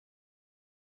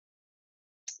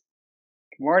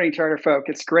Morning, Charter Folk.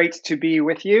 It's great to be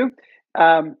with you.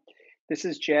 Um, this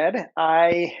is Jed.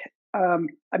 I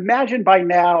imagine by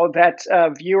now that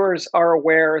viewers are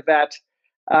aware that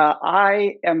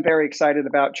I am very excited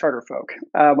about Charter Folk.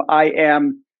 I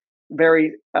am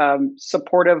very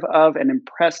supportive of and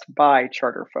impressed by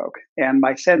Charter Folk. And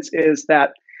my sense is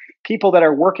that people that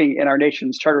are working in our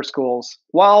nation's charter schools,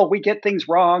 while we get things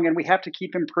wrong and we have to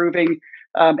keep improving,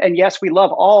 and yes, we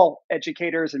love all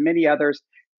educators and many others.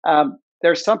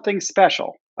 There's something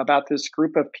special about this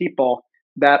group of people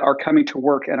that are coming to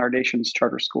work in our nation's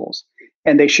charter schools,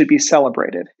 and they should be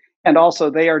celebrated. And also,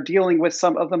 they are dealing with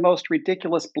some of the most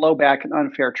ridiculous blowback and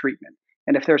unfair treatment.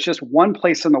 And if there's just one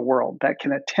place in the world that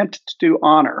can attempt to do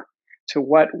honor to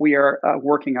what we are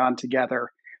working on together,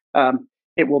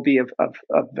 it will be of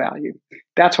value.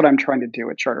 That's what I'm trying to do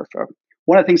at CharterFolk.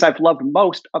 One of the things I've loved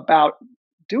most about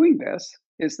doing this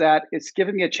is that it's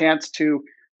given me a chance to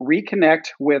reconnect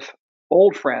with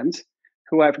old friends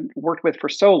who I've worked with for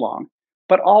so long,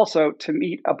 but also to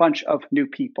meet a bunch of new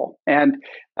people. And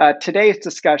today's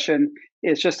discussion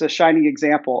is just a shining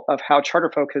example of how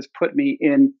CharterFolk has put me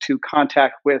into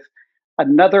contact with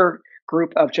another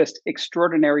group of just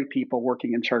extraordinary people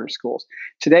working in charter schools.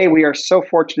 Today, we are so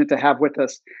fortunate to have with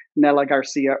us Nella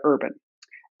García Urban.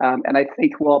 And I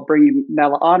think we'll bring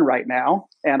Nella on right now,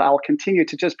 and I'll continue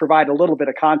to just provide a little bit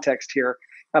of context here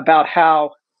about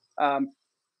how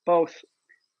both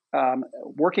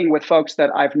working with folks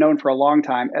that I've known for a long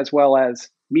time, as well as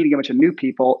meeting a bunch of new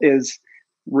people, is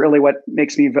really what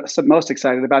makes me most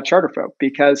excited about CharterFolk,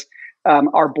 because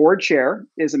our board chair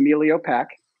is Emilio Pack,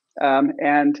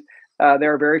 and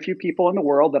there are very few people in the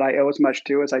world that I owe as much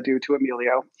to as I do to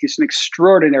Emilio. He's an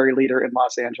extraordinary leader in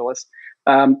Los Angeles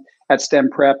at STEM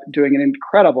Prep, doing an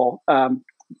incredible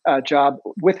job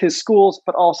with his schools,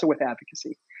 but also with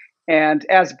advocacy. And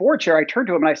as board chair, I turned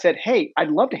to him and I said, "Hey, I'd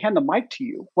love to hand the mic to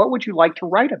you. What would you like to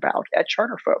write about at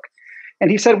CharterFolk?" And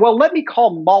he said, "Well, let me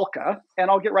call Malka and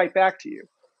I'll get right back to you."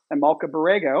 And Malka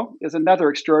Borrego is another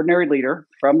extraordinary leader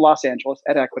from Los Angeles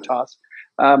at Equitas,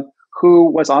 who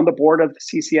was on the board of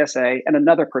CCSA, and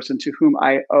another person to whom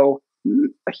I owe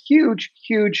a huge,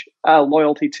 huge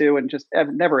loyalty to and just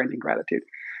never-ending gratitude.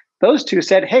 Those two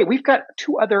said, "Hey, we've got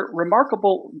two other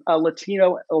remarkable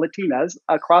Latinas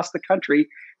across the country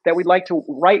that we'd like to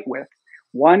write with.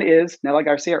 One is Nella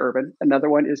García Urban. Another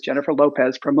one is Jennifer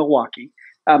Lopez from Milwaukee.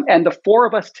 And the four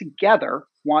of us together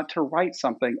want to write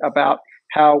something about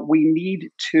how we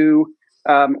need to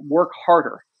work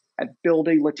harder at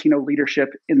building Latino leadership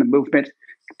in the movement,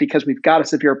 because we've got a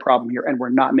severe problem here and we're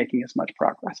not making as much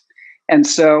progress." And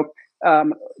so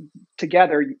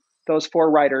together, those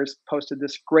four writers posted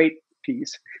this great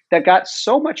piece that got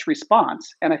so much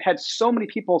response. And I've had so many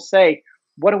people say,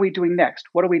 "What are we doing next?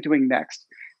 What are we doing next?"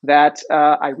 That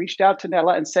I reached out to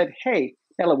Nella and said, "Hey,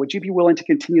 Nella, would you be willing to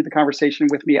continue the conversation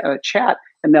with me at a chat?"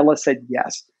 And Nella said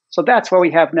yes. So that's why we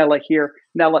have Nella here.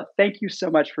 Nella, thank you so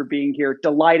much for being here.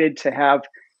 Delighted to have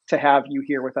you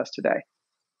here with us today.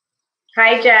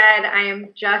 Hi, Jed. I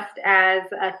am just as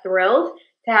thrilled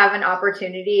to have an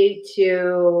opportunity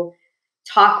to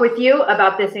talk with you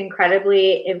about this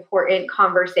incredibly important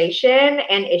conversation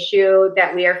and issue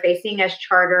that we are facing as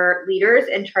charter leaders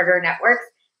and charter networks.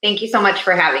 Thank you so much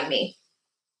for having me.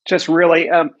 Just really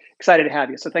excited to have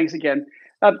you. So thanks again.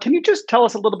 Can you just tell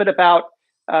us a little bit about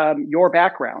your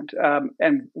background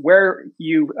and where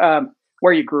you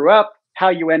grew up, how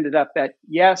you ended up at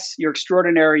Yes, your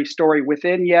extraordinary story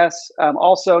within Yes,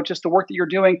 also just the work that you're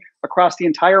doing across the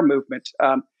entire movement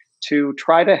to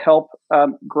try to help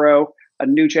grow a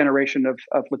new generation of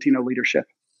Latino leadership?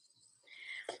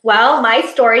 Well, my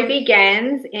story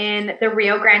begins in the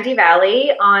Rio Grande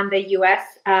Valley on the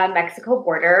U.S.-Mexico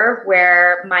border,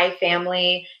 where my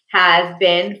family has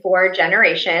been for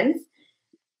generations.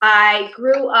 I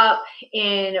grew up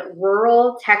in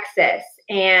rural Texas,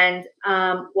 and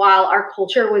while our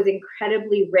culture was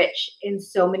incredibly rich in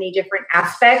so many different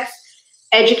aspects,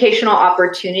 educational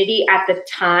opportunity at the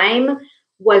time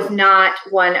was not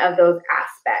one of those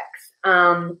aspects.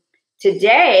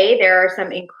 Today, there are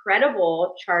some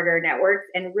incredible charter networks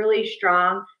and really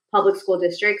strong public school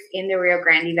districts in the Rio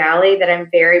Grande Valley that I'm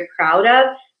very proud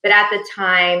of. But at the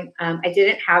time, I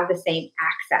didn't have the same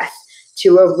access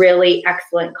to a really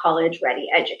excellent college-ready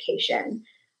education.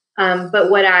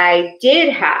 But what I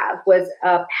did have was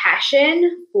a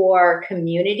passion for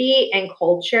community and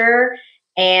culture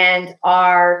and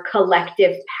our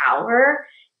collective power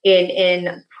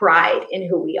in pride in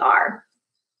who we are.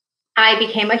 I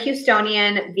became a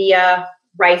Houstonian via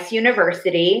Rice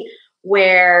University,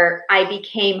 where I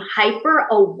became hyper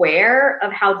aware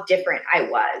of how different I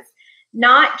was.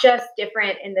 Not just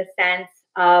different in the sense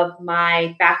of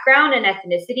my background and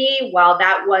ethnicity, while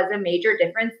that was a major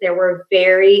difference, there were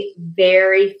very,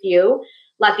 very few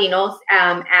Latinos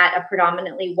at a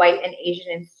predominantly white and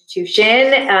Asian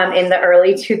institution in the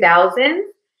early 2000s.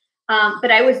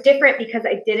 But I was different because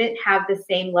I didn't have the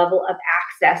same level of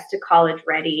access to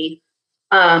college-ready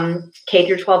K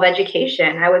through 12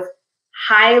 education. I was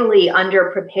highly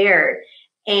underprepared.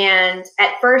 And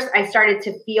at first, I started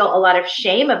to feel a lot of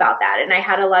shame about that. And I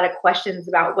had a lot of questions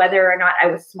about whether or not I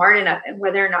was smart enough and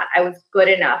whether or not I was good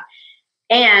enough.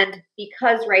 And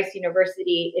because Rice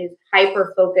University is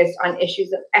hyper-focused on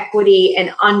issues of equity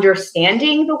and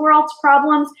understanding the world's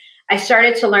problems, I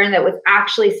started to learn that it was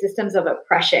actually systems of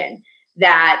oppression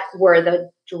that were the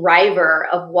driver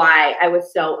of why I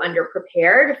was so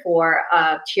underprepared for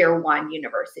a tier 1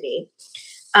 university.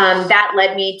 That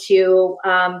led me to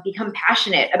become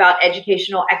passionate about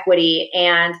educational equity.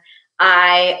 And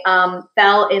I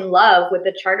fell in love with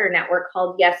a charter network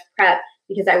called Yes Prep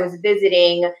because I was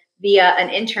visiting via an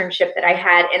internship that I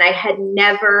had, and I had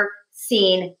never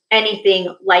seen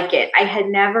anything like it. I had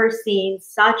never seen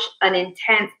such an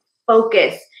intense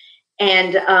focus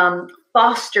and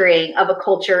fostering of a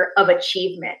culture of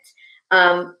achievement.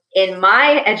 In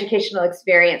my educational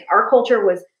experience, our culture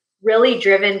was really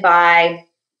driven by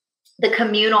the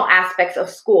communal aspects of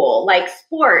school, like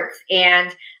sports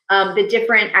and the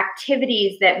different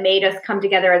activities that made us come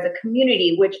together as a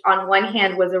community, which on one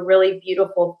hand was a really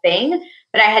beautiful thing,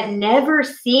 but I had never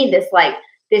seen this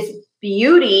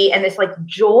beauty and this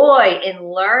joy in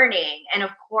learning. And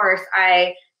of course,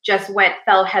 I just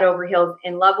fell head over heels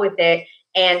in love with it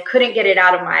and couldn't get it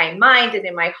out of my mind and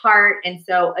in my heart. And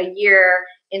so a year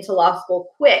into law school,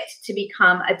 quit to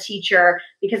become a teacher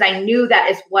because I knew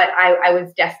that is what I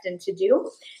was destined to do,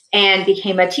 and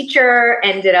became a teacher,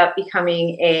 ended up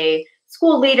becoming a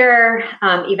school leader,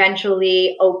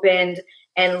 eventually opened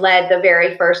and led the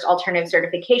very first alternative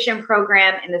certification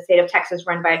program in the state of Texas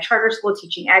run by a charter school,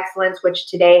 Teaching Excellence, which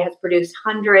today has produced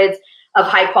hundreds of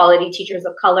high quality teachers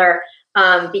of color.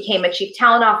 Became a chief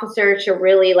talent officer to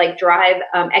really drive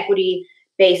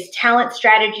equity-based talent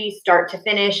strategy start to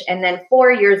finish. And then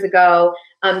 4 years ago,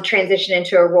 transitioned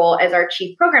into a role as our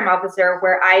chief program officer,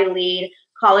 where I lead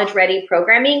college-ready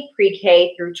programming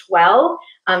pre-K through 12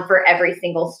 for every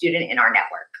single student in our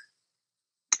network.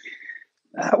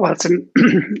 Well, it's an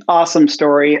awesome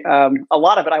story. A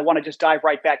lot of it I want to just dive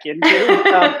right back into.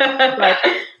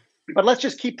 But let's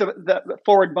just keep the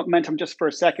forward momentum just for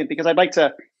a second, because I'd like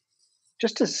to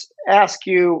ask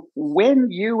you, when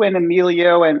you and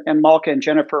Emilio and Malka and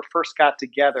Jennifer first got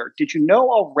together, did you know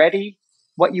already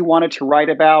what you wanted to write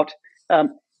about?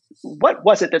 What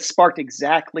was it that sparked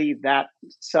exactly that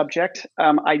subject?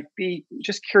 I'd be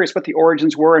just curious what the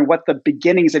origins were and what the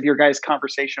beginnings of your guys'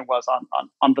 conversation was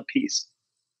on the piece.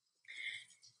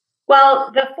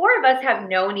 Well, the four of us have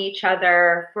known each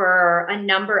other for a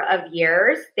number of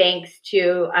years, thanks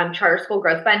to Charter School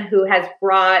Growth Fund, who has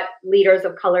brought leaders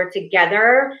of color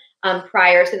together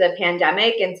prior to the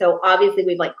pandemic. And so obviously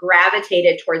we've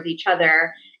gravitated towards each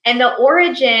other. And the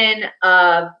origin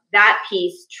of that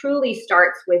piece truly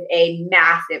starts with a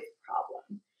massive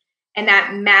problem. And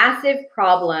that massive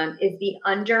problem is the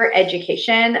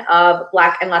undereducation of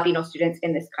Black and Latino students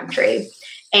in this country.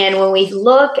 And when we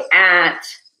look at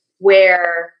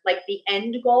where the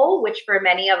end goal, which for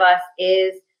many of us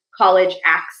is college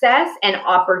access and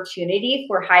opportunity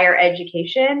for higher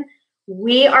education,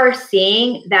 we are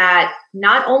seeing that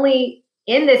not only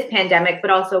in this pandemic, but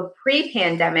also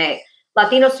pre-pandemic,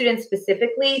 Latino students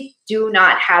specifically do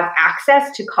not have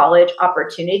access to college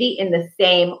opportunity in the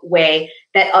same way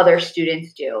that other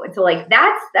students do. And so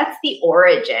that's the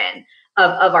origin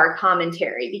of our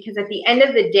commentary, because at the end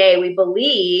of the day, we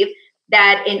believe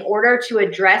that in order to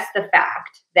address the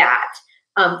fact that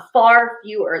far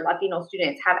fewer Latino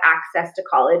students have access to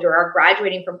college or are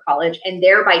graduating from college, and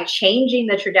thereby changing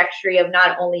the trajectory of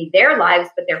not only their lives,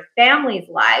 but their families'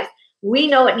 lives, we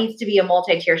know it needs to be a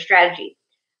multi-tier strategy.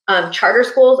 Charter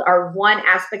schools are one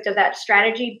aspect of that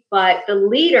strategy, but the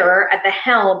leader at the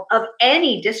helm of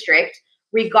any district,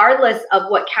 regardless of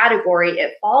what category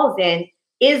it falls in,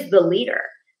 is the leader.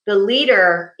 The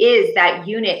leader is that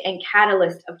unit and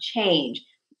catalyst of change.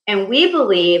 And we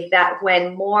believe that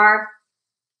when more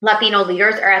Latino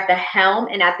leaders are at the helm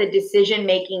and at the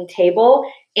decision-making table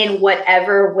in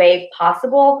whatever way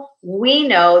possible, we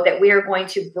know that we are going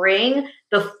to bring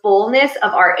the fullness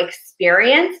of our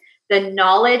experience, the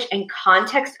knowledge and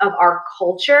context of our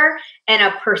culture, and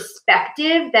a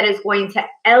perspective that is going to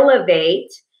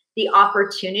elevate the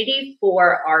opportunity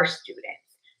for our students.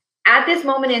 At this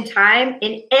moment in time,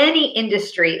 in any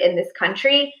industry in this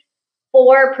country,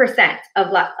 4%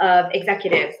 of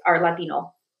executives are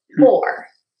Latino. 4.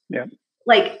 Yeah.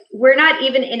 Like, we're not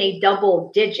even in a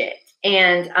double digit.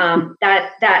 And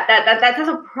that's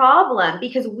a problem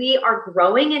because we are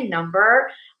growing in number.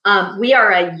 We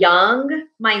are a young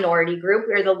minority group.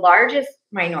 We're the largest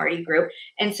minority group.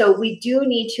 And so we do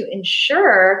need to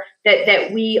ensure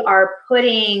that we are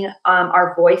putting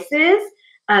our voices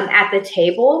at the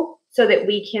table so that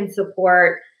we can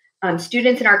support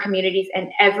students in our communities and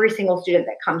every single student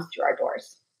that comes through our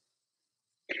doors.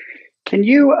 Can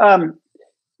you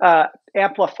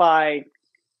amplify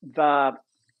the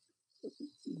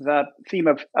theme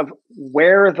of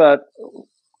where the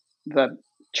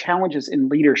challenges in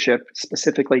leadership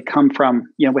specifically come from,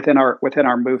 within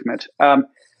our movement?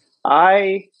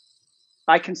 I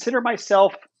consider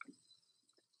myself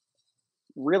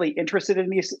really interested in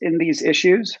these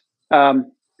issues.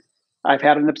 I've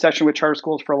had an obsession with charter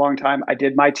schools for a long time. I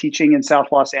did my teaching in South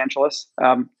Los Angeles.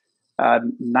 98%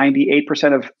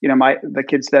 of the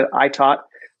kids that I taught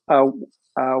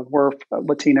were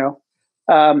Latino.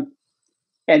 And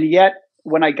yet,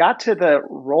 when I got to the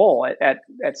role at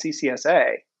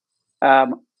CCSA,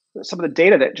 some of the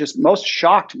data that just most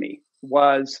shocked me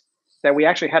was that we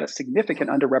actually had a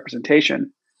significant underrepresentation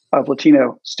of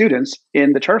Latino students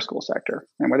in the charter school sector.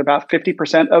 And with about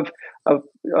 50% of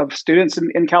students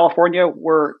in California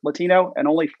were Latino, and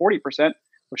only 40% of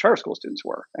charter school students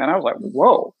were. And I was like,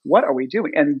 whoa, what are we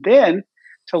doing? And then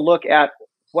to look at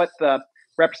what the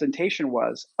representation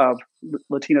was of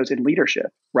Latinos in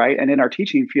leadership, right? And in our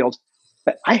teaching fields,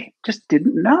 but I just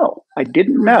didn't know. I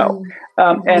didn't know.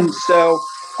 And so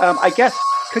I guess,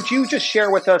 could you just share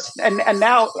with us, and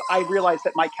now I realize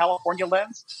that my California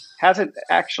lens hasn't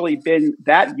actually been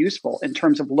that useful in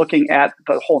terms of looking at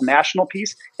the whole national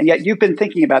piece. And yet you've been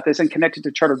thinking about this and connected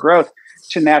to charter growth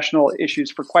to national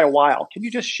issues for quite a while. Can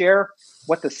you just share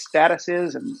what the status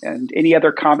is and any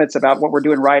other comments about what we're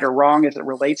doing right or wrong as it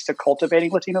relates to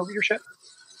cultivating Latino leadership?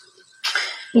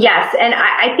 Yes. And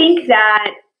I think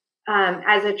that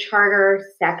as a charter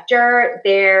sector,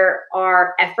 there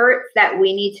are efforts that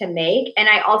we need to make. And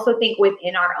I also think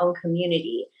within our own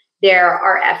community, there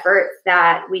are efforts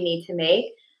that we need to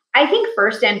make. I think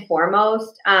first and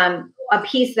foremost, a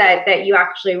piece that you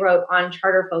actually wrote on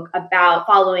CharterFolk about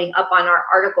following up on our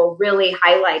article really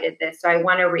highlighted this. So I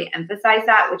want to reemphasize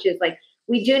that, which is like,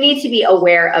 we do need to be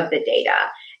aware of the data.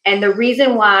 And the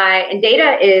reason why, and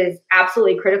data is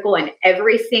absolutely critical in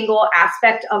every single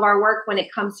aspect of our work when it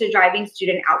comes to driving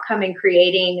student outcome and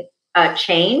creating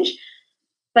change.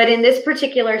 But in this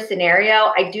particular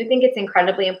scenario, I do think it's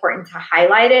incredibly important to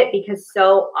highlight it because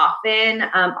so often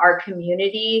our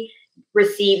community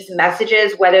receives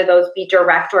messages, whether those be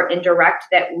direct or indirect,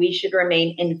 that we should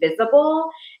remain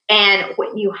invisible. And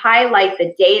when you highlight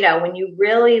the data, when you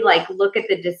really look at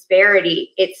the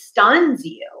disparity, it stuns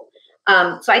you.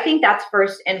 So I think that's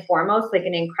first and foremost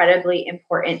an incredibly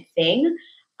important thing.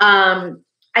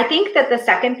 I think that the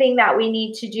second thing that we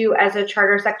need to do as a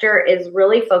charter sector is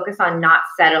really focus on not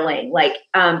settling.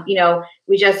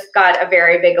 We just got a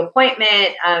very big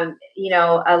appointment, a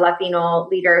Latino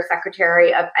leader,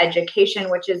 Secretary of Education,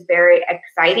 which is very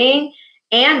exciting.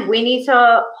 And we need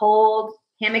to hold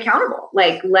him accountable.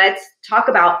 Let's talk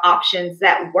about options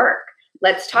that work.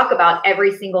 Let's talk about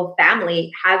every single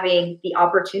family having the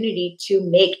opportunity to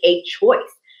make a choice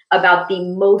about the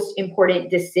most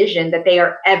important decision that they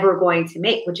are ever going to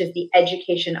make, which is the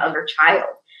education of their child.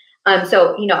 I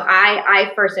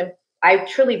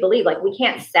truly believe we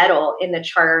can't settle in the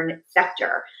charter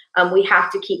sector. We have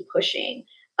to keep pushing.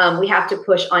 We have to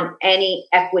push on any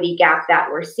equity gap that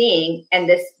we're seeing. And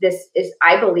this is,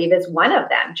 I believe, is one of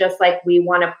them. Just like we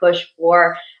want to push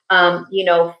for,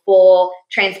 full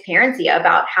transparency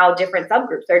about how different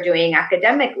subgroups are doing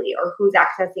academically or who's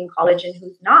accessing college and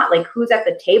who's not. Who's at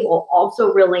the table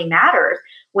also really matters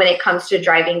when it comes to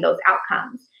driving those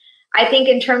outcomes. I think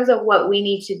in terms of what we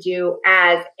need to do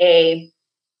as a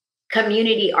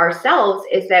community ourselves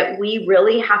is that we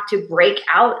really have to break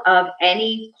out of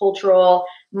any cultural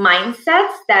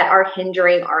mindsets that are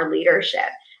hindering our leadership.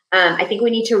 I think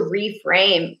we need to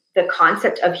reframe the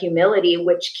concept of humility,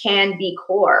 which can be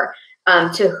core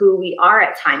to who we are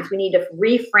at times. We need to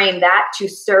reframe that to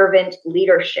servant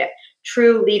leadership,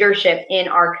 true leadership in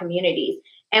our communities.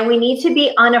 And we need to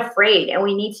be unafraid and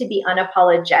we need to be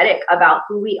unapologetic about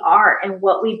who we are and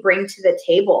what we bring to the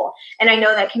table. And I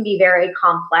know that can be very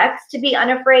complex to be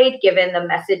unafraid given the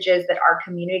messages that our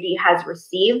community has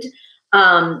received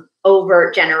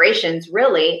over generations,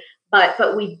 really.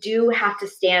 But we do have to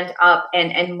stand up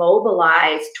and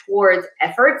mobilize towards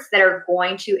efforts that are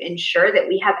going to ensure that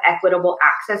we have equitable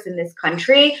access in this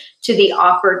country to the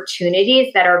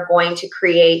opportunities that are going to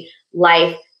create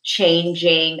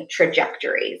life-changing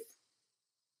trajectories.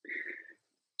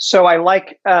 So I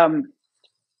like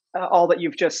all that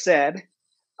you've just said.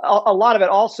 A lot of it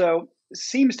also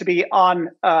seems to be on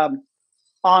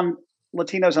Latinos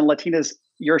and Latinas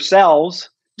yourselves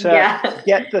to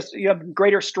get this,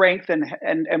 greater strength and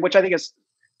which I think is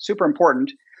super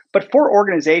important. But for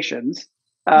organizations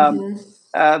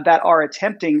that are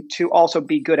attempting to also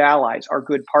be good allies, are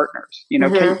good partners,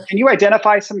 can you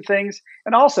identify some things?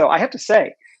 And also, I have to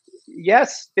say,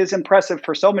 Yes is impressive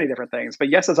for so many different things, but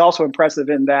Yes is also impressive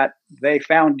in that they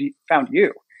found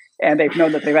you, and they've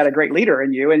known that they've had a great leader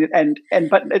in you, and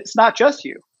but it's not just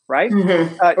you, right?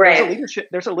 Right.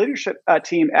 There's a leadership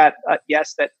team at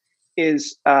Yes that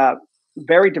is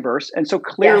very diverse, and so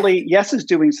clearly Yes is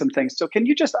doing some things. So can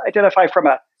you just identify from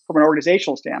an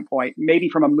organizational standpoint, maybe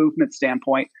from a movement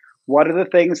standpoint, what are the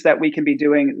things that we can be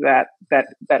doing that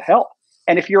help?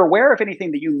 And if you're aware of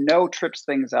anything that trips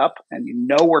things up, and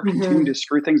we're continuing to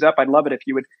screw things up, I'd love it if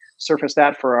you would surface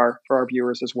that for our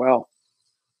viewers as well.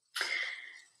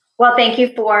 Well, thank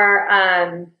you for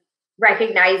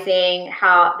recognizing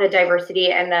how the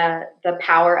diversity and the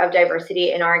power of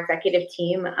diversity in our executive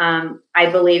team. I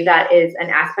believe that is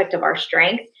an aspect of our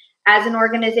strength as an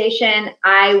organization.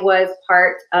 I was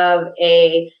part of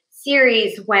a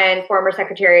series when former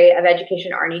Secretary of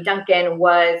Education Arne Duncan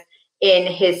was in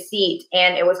his seat,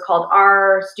 and it was called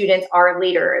Our Students, Our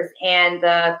Leaders. And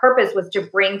the purpose was to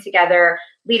bring together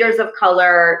leaders of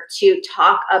color to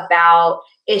talk about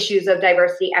issues of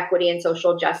diversity, equity, and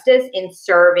social justice in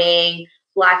serving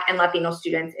Black and Latino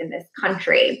students in this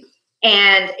country.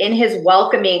 And in his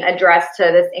welcoming address to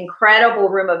this incredible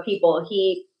room of people,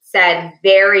 he said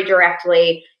very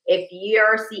directly, if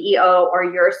your CEO or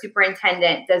your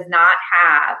superintendent does not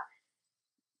have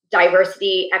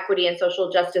diversity, equity, and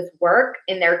social justice work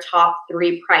in their top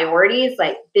 3 priorities,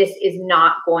 like this is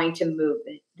not going to move.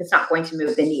 It's not going to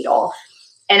move the needle.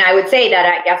 And I would say that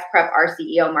at Yes Prep, our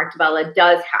CEO, Mark DeBella,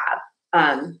 does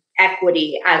have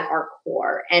equity at our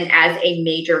core and as a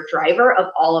major driver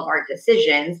of all of our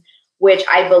decisions, which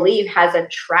I believe has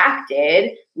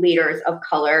attracted leaders of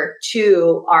color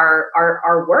to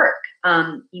our work.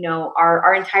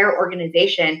 Our entire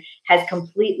organization has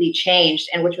completely changed,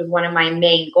 and which was one of my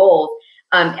main goals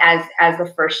as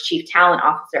the first chief talent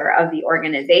officer of the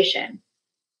organization.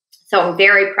 So I'm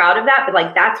very proud of that,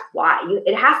 but that's why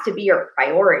it has to be your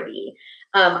priority.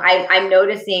 I'm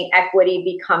noticing equity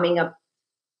becoming a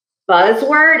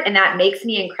buzzword, and that makes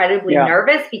me incredibly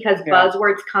nervous because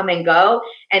buzzwords come and go.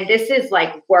 And this is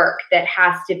work that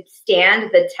has to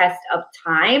stand the test of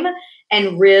time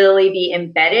and really be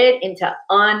embedded into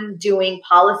undoing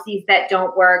policies that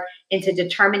don't work, into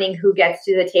determining who gets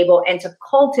to the table, and to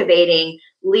cultivating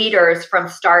leaders from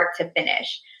start to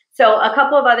finish. So a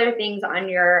couple of other things on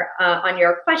your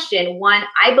question. One,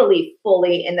 I believe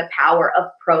fully in the power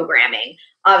of programming.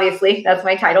 Obviously, that's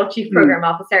my title, Chief Program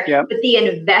Officer. Yep. But the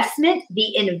investment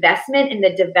in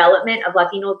the development of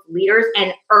Latino leaders,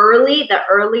 and the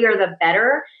earlier the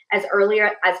better, as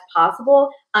earlier as possible,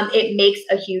 it makes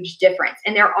a huge difference.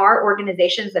 And there are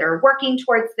organizations that are working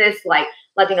towards this, like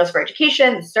Latinos for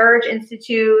Education, the Surge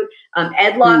Institute,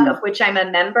 EdLock, of which I'm a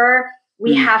member.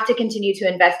 We have to continue to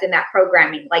invest in that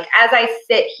programming. As I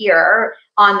sit here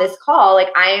on this call,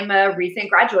 I am a recent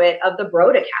graduate of the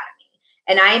Broad Academy.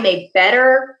 And I am a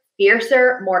better,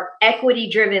 fiercer, more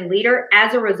equity-driven leader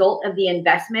as a result of the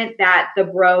investment that the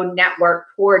Bro Network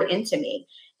poured into me.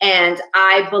 And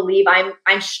I believe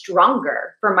I'm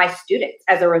stronger for my students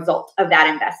as a result of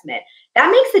that investment. That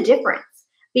makes a difference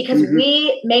because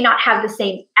we may not have the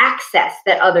same access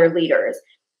that other leaders.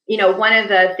 One of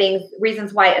the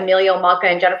reasons why Emilio, Malka,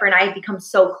 and Jennifer and I have become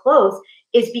so close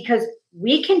is because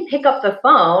we can pick up the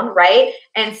phone, right,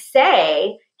 and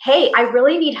say, hey, I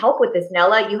really need help with this,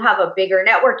 Nella. You have a bigger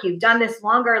network. You've done this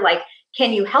longer.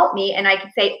 Can you help me? And I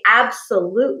can say,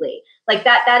 absolutely.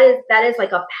 That is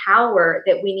a power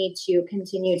that we need to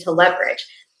continue to leverage.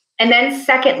 And then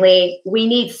secondly, we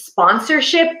need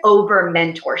sponsorship over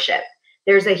mentorship.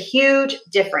 There's a huge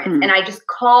difference. And I just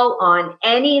call on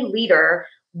any leader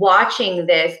watching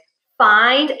this,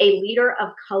 find a leader of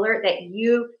color that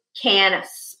you can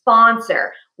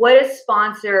sponsor. What does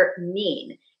sponsor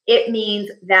mean? It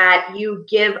means that you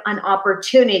give an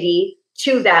opportunity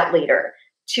to that leader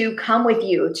to come with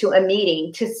you to a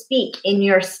meeting, to speak in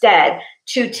your stead,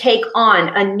 to take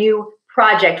on a new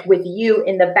project with you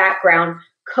in the background,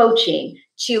 coaching,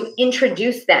 to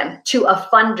introduce them to a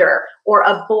funder or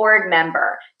a board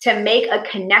member, to make a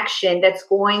connection that's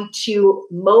going to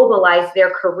mobilize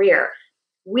their career.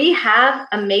 We have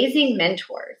amazing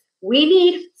mentors. We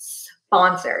need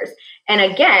sponsors. And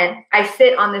again, I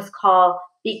sit on this call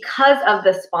because of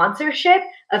the sponsorship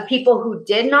of people who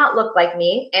did not look like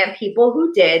me and people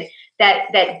who did,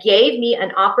 that gave me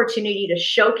an opportunity to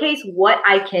showcase what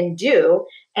I can do.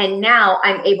 And now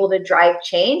I'm able to drive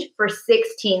change for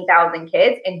 16,000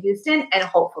 kids in Houston and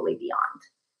hopefully beyond.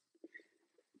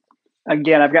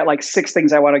 Again, I've got like 6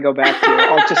 things I want to go back to.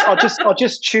 I'll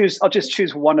just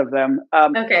choose one of them.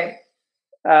 Okay.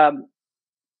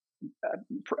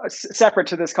 Separate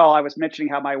to this call, I was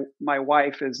mentioning how my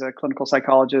wife is a clinical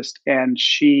psychologist, and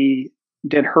she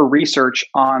did her research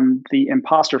on the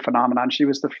imposter phenomenon. She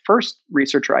was the first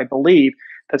researcher, I believe,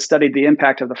 that studied the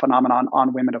impact of the phenomenon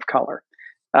on women of color.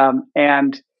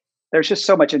 And there's just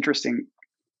so much interesting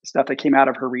stuff that came out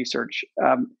of her research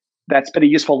that's been a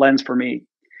useful lens for me.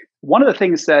 One of the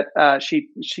things that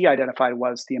she identified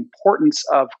was the importance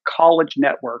of college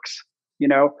networks,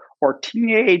 or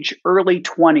teenage, early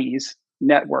 20s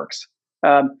networks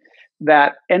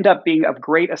that end up being of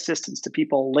great assistance to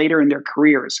people later in their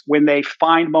careers when they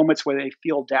find moments where they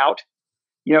feel doubt.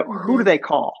 Who do they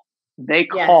call? They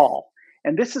call. Yes.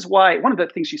 And this is why one of the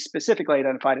things she specifically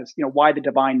identified is, why the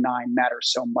Divine Nine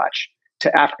matters so much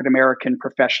to African-American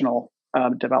professional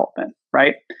development,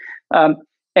 right?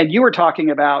 And you were talking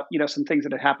about, some things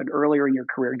that had happened earlier in your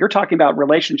career. You're talking about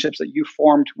relationships that you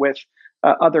formed with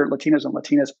other Latinos and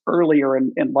Latinas earlier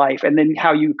in life, and then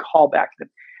how you call back to them.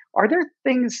 Are there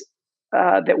things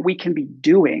that we can be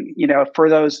doing, for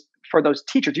those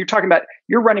teachers? You're talking about,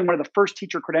 you're running one of the first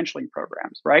teacher credentialing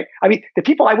programs, right? I mean, the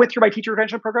people I went through my teacher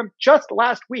credentialing program just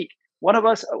last week,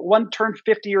 one turned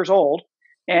 50 years old,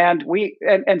 and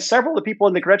and several of the people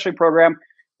in the credentialing program,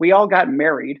 we all got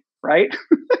married, right?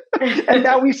 And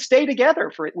now we stay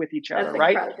together with each other,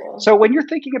 right? Incredible. So when you're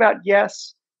thinking about,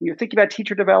 you're thinking about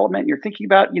teacher development, you're thinking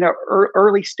about,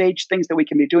 early stage things that we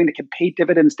can be doing that can pay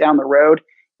dividends down the road.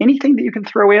 Anything that you can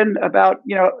throw in about,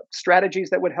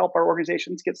 strategies that would help our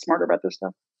organizations get smarter about this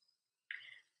stuff?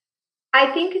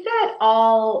 I think that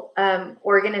all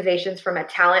organizations from a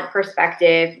talent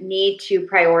perspective need to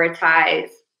prioritize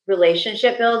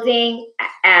relationship building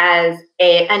as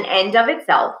an end of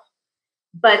itself,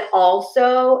 but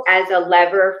also as a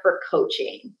lever for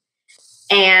coaching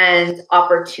and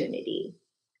opportunity.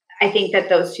 I think that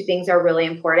those two things are really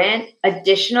important.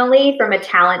 Additionally, from a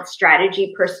talent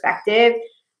strategy perspective,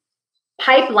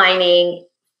 pipelining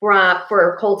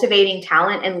for cultivating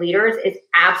talent and leaders is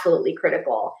absolutely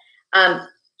critical.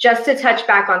 Just to touch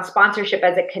back on sponsorship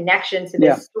as a connection to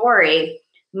this story,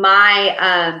 my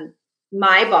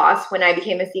boss, when I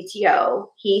became a CTO,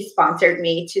 he sponsored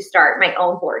me to start my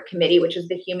own board committee, which is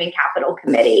the Human Capital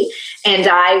Committee. And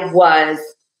I was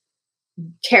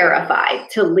terrified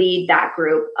to lead that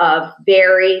group of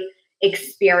very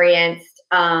experienced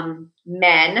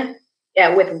men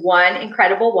with one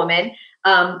incredible woman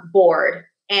board.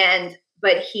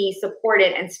 But he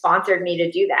supported and sponsored me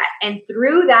to do that. And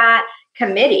through that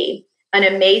committee, an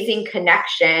amazing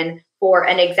connection for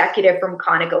an executive from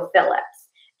ConocoPhillips.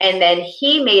 And then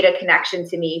he made a connection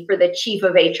to me for the chief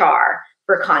of HR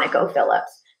for ConocoPhillips,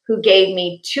 who gave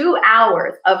me 2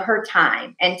 hours of her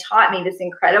time and taught me this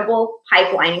incredible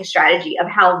pipelining strategy of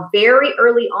how very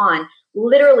early on,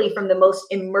 literally from the most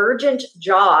emergent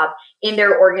job in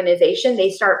their organization, they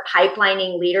start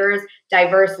pipelining leaders,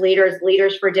 diverse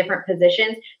leaders for different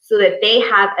positions so that they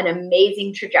have an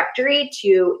amazing trajectory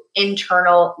to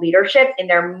internal leadership in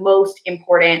their most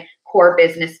important core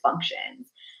business functions.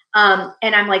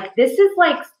 And I'm like, this is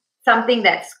like something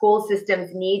that school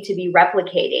systems need to be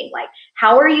replicating. Like,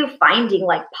 how are you finding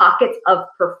like pockets of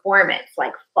performance,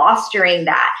 like fostering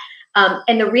that?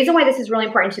 And the reason why this is really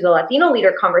important to the Latino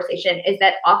leader conversation is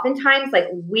that oftentimes like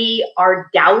we are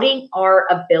doubting our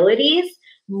abilities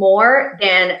more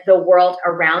than the world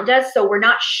around us. So we're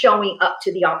not showing up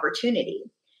to the opportunity.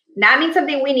 And that means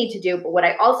something we need to do. But what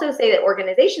I also say that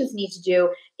organizations need to do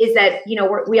is that,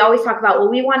 we always talk about, well,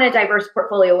 we want a diverse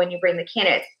portfolio when you bring the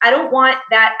candidates. I don't want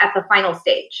that at the final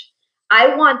stage.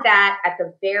 I want that at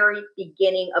the very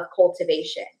beginning of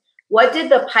cultivation. What did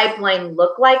the pipeline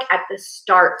look like at the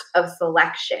start of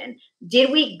selection?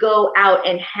 Did we go out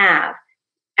and have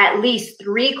at least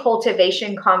 3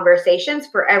 cultivation conversations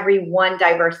for every one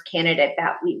diverse candidate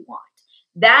that we want?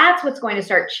 That's what's going to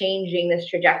start changing this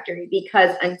trajectory,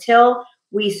 because until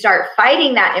we start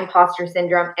fighting that imposter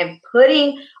syndrome and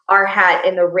putting our hat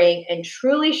in the ring and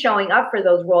truly showing up for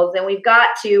those roles, then we've got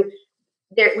to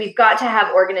we've got to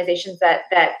have organizations that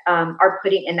are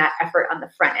putting in that effort on the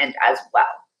front end as well.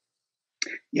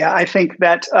 Yeah, I think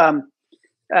that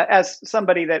as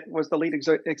somebody that was the lead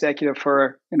executive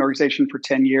for an organization for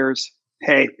 10 years,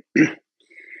 hey,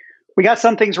 we got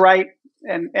some things right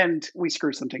and we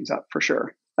screw some things up for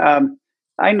sure.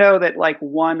 I know that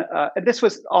and this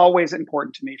was always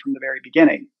important to me from the very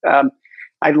beginning.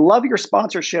 I love your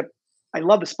sponsorship. I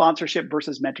love the sponsorship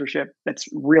versus mentorship. That's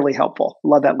really helpful.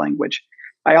 Love that language.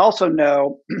 I also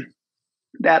know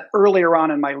that earlier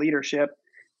on in my leadership,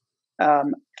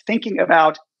 thinking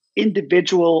about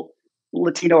individual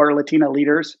Latino or Latina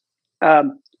leaders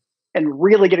and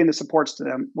really getting the supports to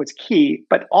them was key.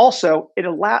 But also, it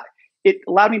allowed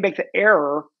me to make the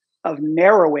error of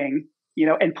narrowing,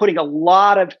 and putting a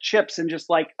lot of chips in just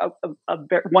like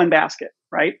one basket,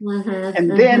 right? Mm-hmm,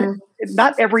 and then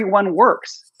not everyone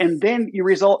works. And then you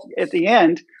result at the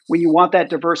end, when you want that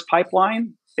diverse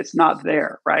pipeline, it's not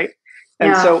there, right?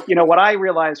 And so, what I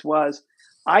realized was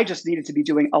I just needed to be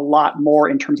doing a lot more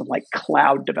in terms of like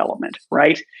cloud development,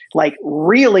 right? Like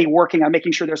really working on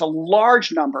making sure there's a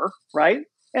large number, right?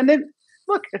 And then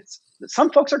look,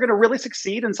 some folks are going to really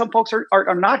succeed and some folks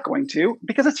are not going to,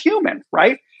 because it's human,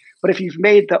 right? But if you've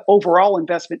made the overall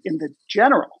investment in the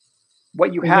general,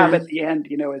 what you have at the end,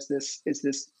 is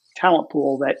this talent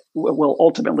pool that will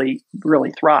ultimately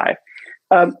really thrive.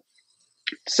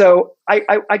 So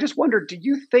I just wonder, do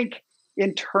you think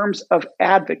in terms of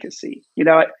advocacy,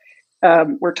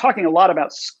 we're talking a lot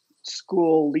about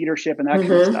school leadership and that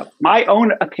kind of stuff. My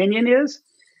own opinion is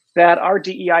that our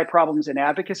DEI problems in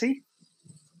advocacy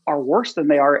are worse than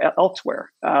they are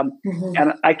elsewhere.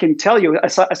 And I can tell you,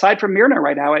 aside from Myrna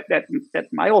right now at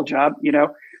my old job,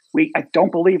 I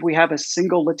don't believe we have a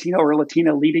single Latino or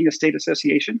Latina leading a state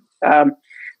association.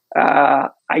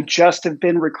 I just have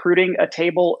been recruiting a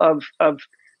table of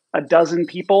a dozen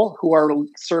people who are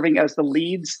serving as the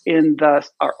leads in the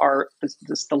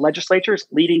legislatures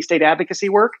leading state advocacy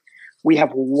work. We have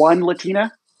one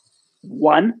Latina,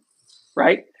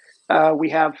 right? We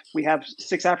have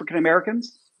 6 African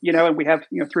Americans, and we have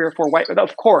 3 or 4 white.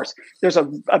 Of course, there's a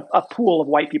pool of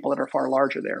white people that are far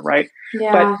larger there, right?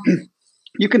 Yeah. But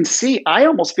you can see, I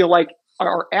almost feel like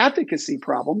our advocacy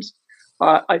problems,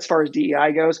 as far as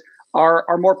DEI goes,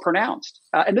 are more pronounced.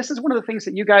 And this is one of the things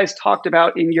that you guys talked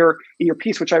about in your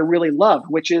piece, which I really loved,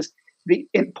 which is the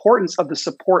importance of the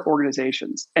support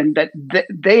organizations, and that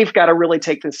they've got to really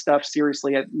take this stuff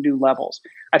seriously at new levels.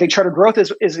 I think Charter Growth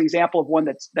is an example of one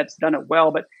that's done it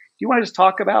well. But do you want to just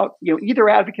talk about either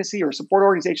advocacy or support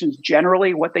organizations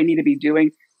generally, what they need to be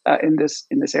doing in this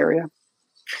area?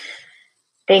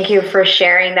 Thank you for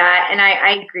sharing that. And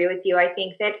I agree with you. I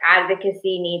think that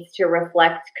advocacy needs to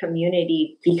reflect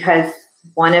community, because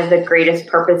one of the greatest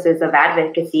purposes of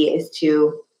advocacy is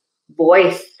to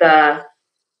voice the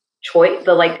choice,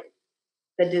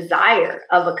 the desire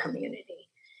of a community.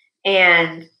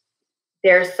 And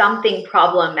there's something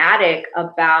problematic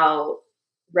about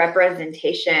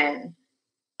representation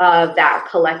of that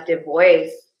collective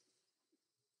voice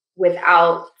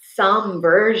without some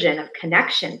version of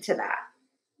connection to that.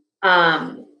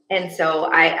 And so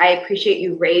I appreciate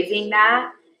you raising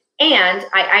that. And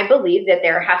I believe that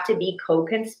there have to be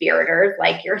co-conspirators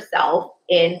like yourself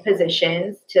in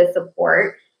positions to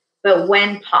support. But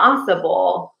when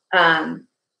possible,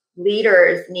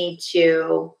 leaders need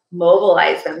to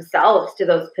mobilize themselves to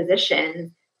those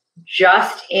positions,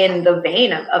 just in the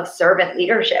vein of servant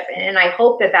leadership. And I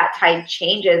hope that tide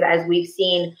changes as we've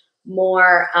seen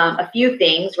more, a few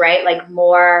things, right? Like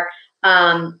more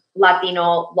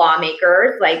Latino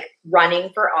lawmakers like running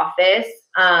for office,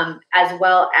 as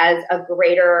well as a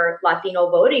greater Latino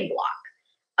voting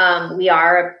bloc. We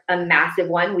are a massive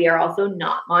one. We are also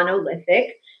not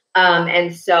monolithic.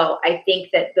 And so I think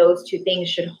that those two things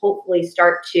should hopefully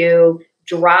start to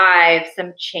drive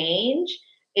some change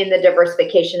in the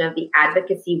diversification of the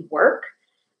advocacy work.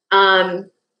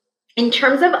 In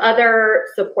terms of other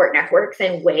support networks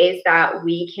and ways that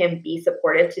we can be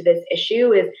supportive to this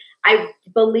issue, is I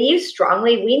believe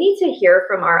strongly we need to hear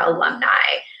from our alumni.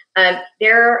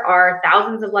 There are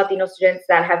thousands of Latino students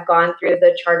that have gone through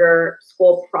the charter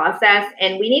school process,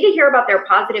 and we need to hear about their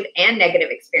positive and negative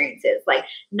experiences. Like,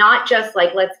 not just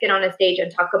like, let's get on a stage and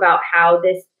talk about how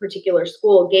this particular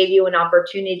school gave you an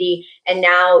opportunity and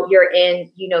now you're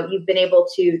in, you've been able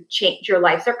to change your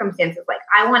life circumstances. Like,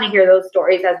 I want to hear those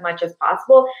stories as much as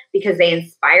possible, because they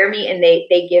inspire me and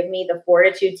they give me the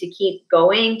fortitude to keep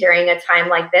going during a time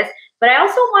like this. But I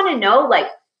also want to know, like,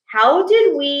 how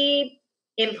did we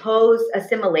impose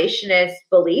assimilationist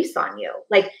beliefs on you?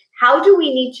 Like, how do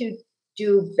we need to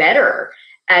do better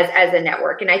as a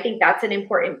network? And I think that's an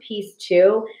important piece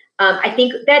too. I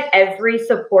think that every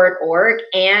support org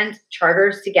and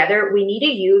charters together, we need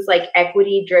to use like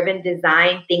equity-driven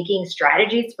design thinking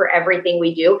strategies for everything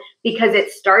we do, because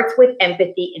it starts with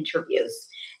empathy interviews.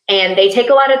 And they take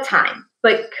a lot of time,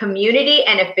 but community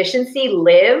and efficiency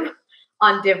live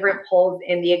on different poles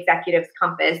in the executive's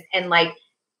compass. And like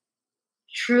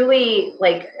truly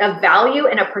like a value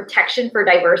and a protection for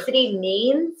diversity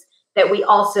means that we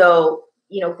also,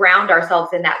 ground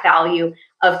ourselves in that value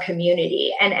of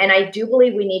community. And I do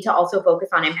believe we need to also focus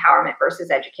on empowerment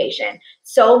versus education.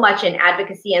 So much in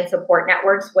advocacy and support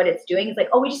networks, what it's doing is like,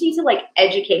 oh, we just need to like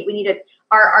educate. We need to,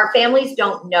 our families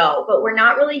don't know, but we're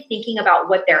not really thinking about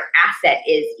what their asset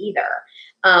is either.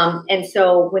 And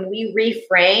so when we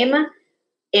reframe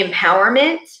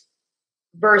empowerment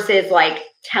versus like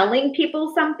telling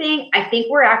people something, I think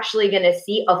we're actually going to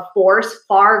see a force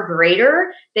far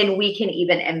greater than we can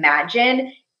even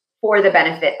imagine for the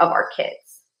benefit of our kids.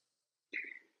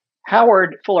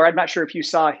 Howard Fuller, I'm not sure if you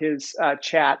saw his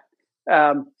chat,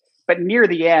 but near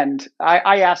the end,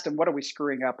 I asked him, what are we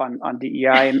screwing up on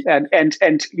DEI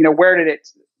and where did it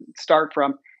start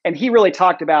from? And he really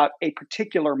talked about a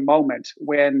particular moment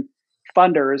when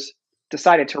funders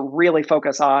decided to really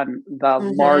focus on the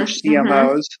large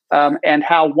CMOs, and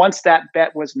how once that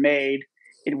bet was made,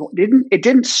 it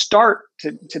didn't start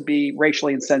to be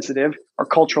racially insensitive or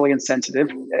culturally insensitive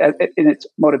in its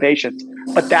motivations,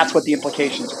 but that's what the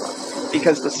implications were,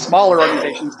 because the smaller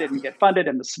organizations didn't get funded,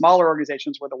 and the smaller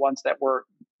organizations were the ones that were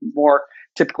more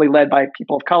typically led by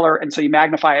people of color. And so you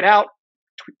magnify it out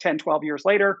 10, 12 years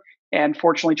later. And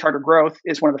fortunately, Charter Growth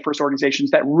is one of the first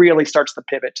organizations that really starts to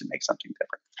pivot to make something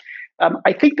different.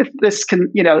 I think that this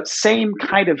can, same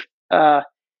kind of,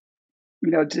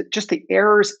 just the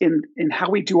errors in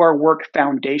how we do our work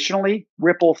foundationally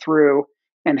ripple through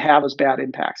and have those bad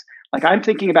impacts. Like I'm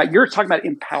thinking about, you're talking about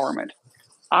empowerment.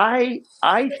 I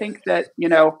think that,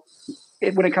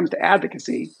 when it comes to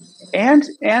advocacy and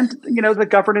the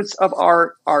governance of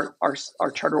our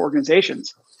charter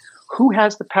organizations, who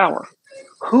has the power?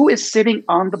 Who is sitting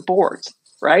on the boards?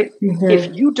 Right?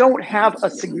 If you don't have a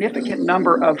significant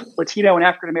number of Latino and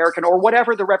African American, or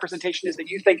whatever the representation is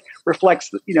that you think reflects,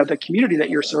 the community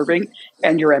that you're serving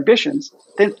and your ambitions,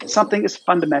 then something is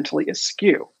fundamentally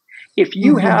askew. If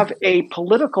you have a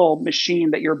political machine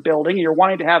that you're building, and you're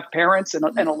wanting to have parents and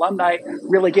alumni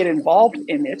really get involved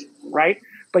in it, right?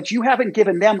 But you haven't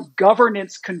given them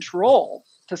governance control,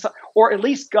 or at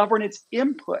least governance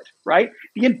input, right?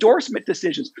 The endorsement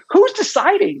decisions. Who's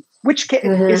deciding which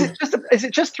is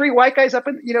it just three white guys up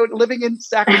in living in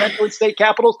Sacramento and state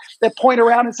capitals that point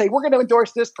around and say, we're going to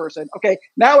endorse this person? Okay,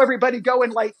 now everybody go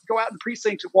out in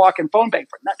precincts and walk and phone bank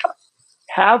for that.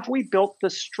 Have we built the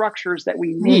structures that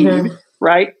we need,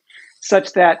 right,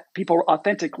 such that people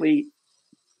authentically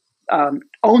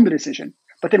own the decision?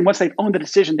 But then once they've owned the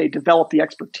decision, they develop the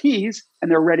expertise and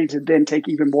they're ready to then take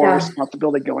even more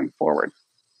responsibility going forward.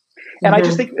 And I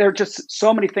just think there are just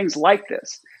so many things like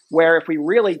this, where if we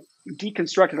really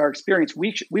deconstructed our experience,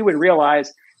 we would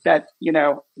realize that,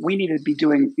 we need to be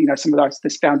doing, some of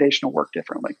this foundational work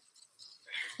differently.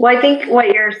 Well, I think what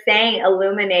you're saying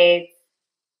illuminates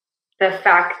the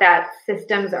fact that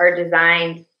systems are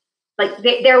designed, like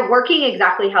they're working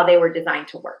exactly how they were designed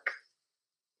to work.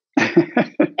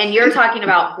 And you're talking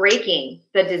about breaking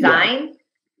the design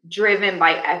driven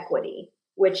by equity,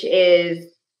 which is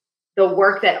the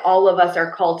work that all of us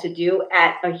are called to do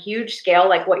at a huge scale,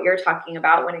 like what you're talking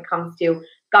about when it comes to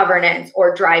governance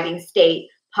or driving state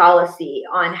policy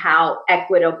on how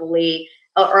equitably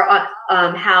or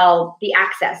how the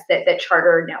access that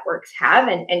charter networks have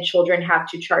and children have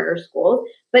to charter schools.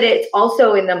 But it's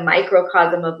also in the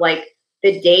microcosm of like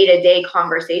the day-to-day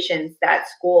conversations that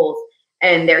schools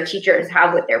and their teachers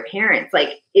have with their parents.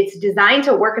 Like it's designed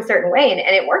to work a certain way and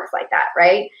it works like that,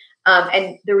 right?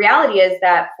 And the reality is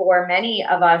that for many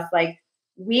of us, like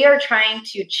we are trying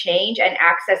to change and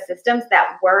access systems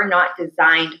that were not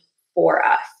designed for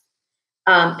us.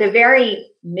 The very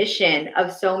mission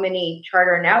of so many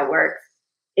charter networks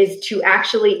is to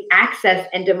actually access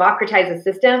and democratize a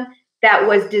system that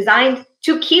was designed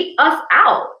to keep us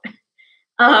out.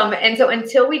 And so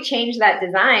until we change that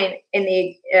design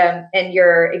and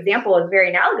your example is very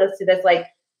analogous to this, like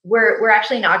we're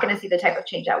actually not going to see the type of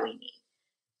change that we need.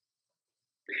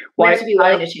 We have to be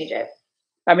willing to change it.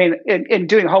 I mean, in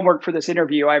doing homework for this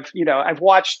interview, I've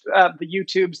watched the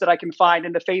YouTubes that I can find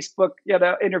and the Facebook,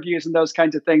 interviews and those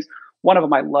kinds of things. One of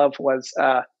them I love was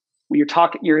when you're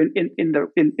talking, you're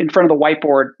in front of the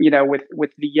whiteboard,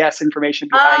 with the yes information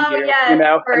behind you. Yes,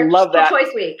 I love that.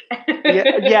 Choice week.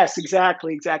 Yes,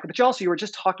 exactly. But you were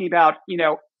just talking about,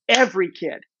 every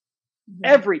kid,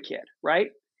 right?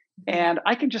 And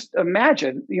I can just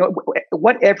imagine,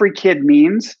 what every kid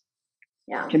means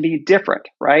can be different,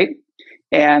 right?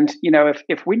 And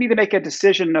if we need to make a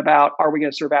decision about, are we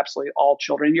going to serve absolutely all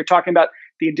children? You're talking about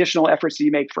the additional efforts that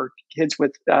you make for kids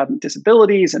with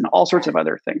disabilities and all sorts of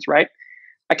other things, right?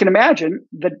 I can imagine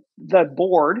the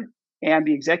board and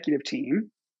the executive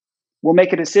team will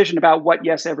make a decision about what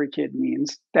yes every kid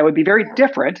means. That would be very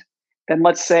different than,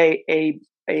 let's say,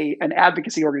 an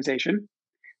advocacy organization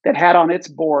that had on its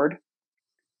board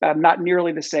not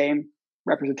nearly the same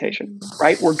representation,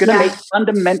 right? We're going to make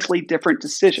fundamentally different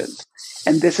decisions.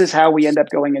 And this is how we end up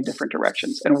going in different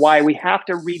directions, and why we have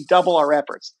to redouble our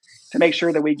efforts to make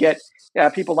sure that we get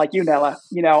people like you, Nella,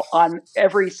 on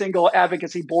every single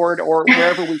advocacy board or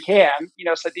wherever we can,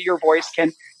 so that your voice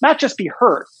can not just be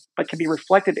heard, but can be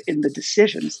reflected in the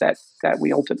decisions that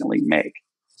we ultimately make.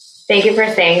 Thank you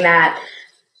for saying that.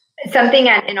 Something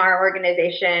in our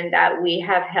organization that we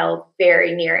have held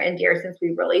very near and dear since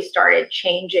we really started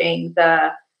changing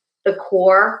the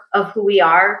core of who we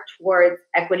are towards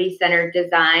equity-centered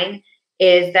design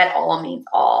is that all means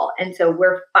all. And so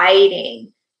we're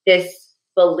fighting this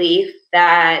belief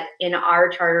that in our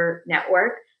charter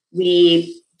network,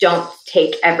 we don't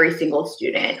take every single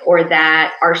student, or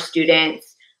that our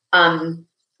students,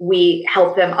 we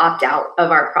help them opt out of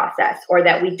our process, or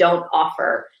that we don't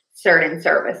offer certain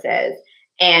services.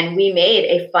 And we made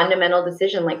a fundamental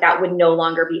decision like that would no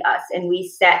longer be us. And we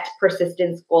set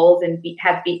persistence goals and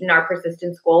have beaten our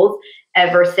persistence goals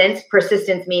ever since.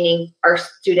 Persistence meaning our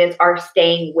students are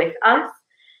staying with us.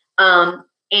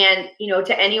 And,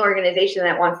 to any organization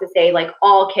that wants to say like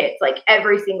all kids, like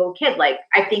every single kid, like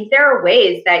I think there are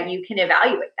ways that you can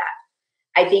evaluate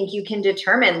that. I think you can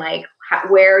determine like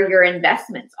where your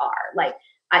investments are. Like,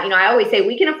 I always say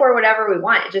we can afford whatever we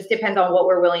want. It just depends on what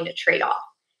we're willing to trade off.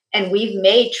 And we've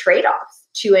made trade-offs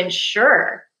to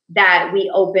ensure that we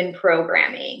open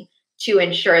programming, to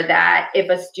ensure that if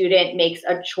a student makes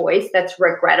a choice that's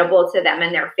regrettable to them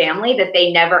and their family, that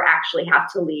they never actually have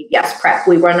to leave Yes Prep.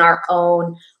 We run our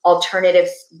own alternative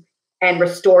and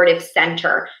restorative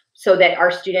center so that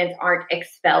our students aren't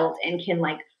expelled and can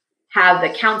like have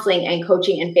the counseling and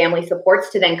coaching and family supports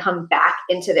to then come back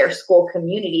into their school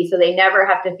community. So they never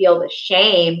have to feel the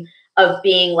shame of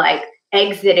being like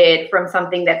exited from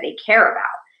something that they care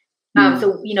about.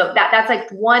 So, that's like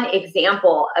one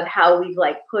example of how we've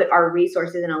like put our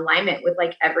resources in alignment with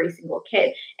like every single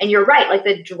kid. And you're right. Like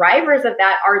the drivers of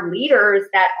that are leaders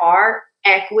that are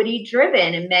equity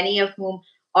driven, and many of whom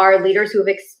are leaders who have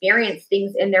experienced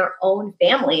things in their own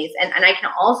families. And I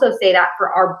can also say that for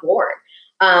our board.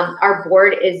 Our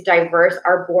board is diverse.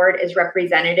 Our board is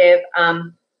representative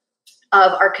of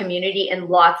our community in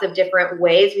lots of different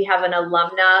ways. We have an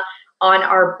alumna on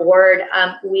our board.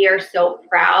 We are so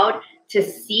proud to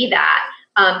see that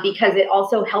because it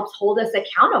also helps hold us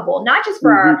accountable, not just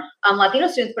for our Latino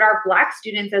students, but our Black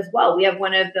students as well. We have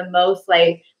one of the most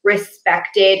like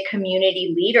respected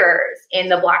community leaders in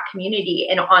the Black community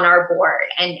and on our board.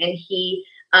 And he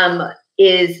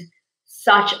is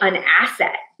such an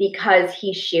asset because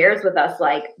he shares with us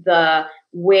like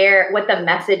what the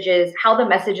messages, how the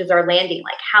messages are landing,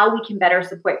 like how we can better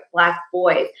support Black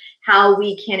boys, how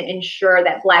we can ensure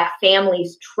that Black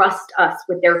families trust us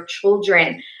with their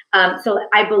children. So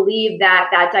I believe that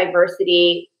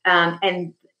diversity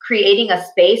and creating a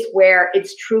space where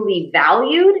it's truly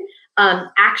valued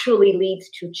actually leads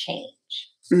to change.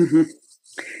 Let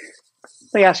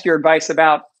me ask your advice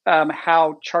about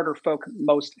how CharterFolk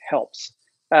most helps.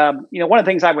 One of the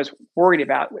things I was worried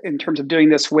about in terms of doing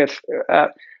this with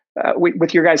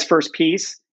your guys' first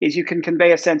piece is you can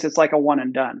convey a sense it's like a one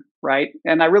and done, right?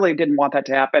 And I really didn't want that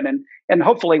to happen. And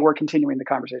hopefully we're continuing the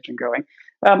conversation going.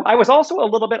 I was also a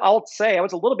little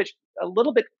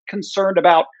bit concerned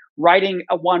about writing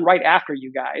a one right after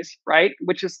you guys, right?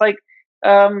 Which is like,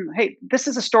 hey, this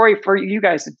is a story for you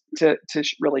guys to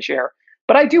really share.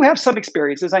 But I do have some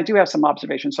experiences. I do have some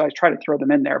observations, so I try to throw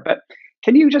them in there. But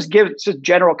can you just give just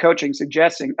general coaching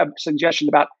suggestion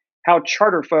about how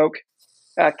CharterFolk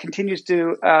continues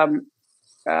to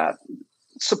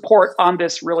support on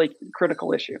this really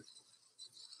critical issue?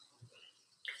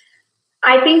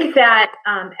 I think that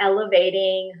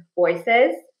elevating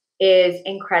voices is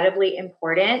incredibly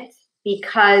important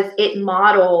because it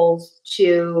models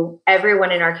to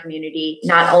everyone in our community,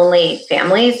 not only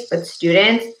families, but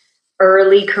students,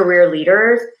 early career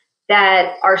leaders,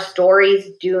 that our stories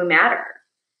do matter.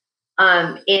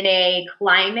 In a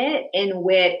climate in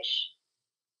which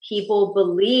people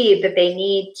believe that they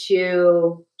need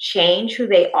to change who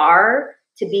they are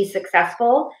to be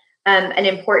successful, an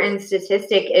important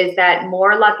statistic is that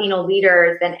more Latino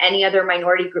leaders than any other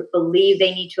minority group believe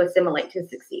they need to assimilate to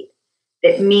succeed.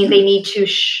 It means they need to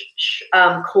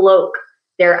cloak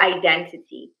their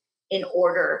identity in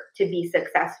order to be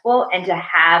successful and to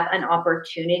have an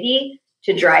opportunity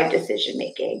to drive decision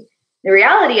making. The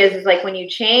reality is like when you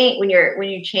change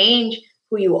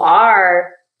who you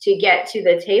are to get to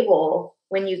the table,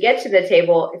 when you get to the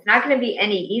table, it's not going to be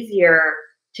any easier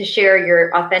to share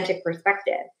your authentic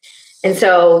perspective. And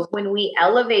so when we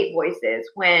elevate voices,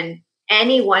 when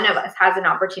any one of us has an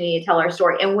opportunity to tell our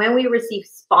story, and when we receive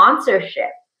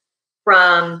sponsorship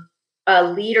from a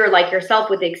leader like yourself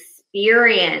with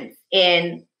experience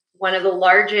in one of the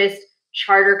largest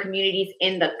charter communities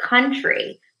in the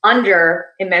country under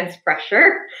immense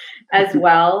pressure as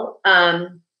well,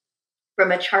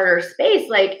 from a charter space,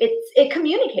 like it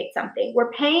communicates something.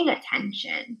 We're paying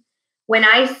attention. When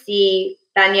I see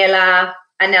Daniela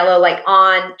Anello like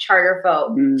on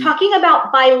CharterFolk talking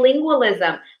about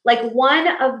bilingualism, like one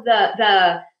of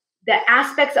the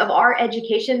aspects of our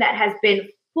education that has been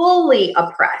fully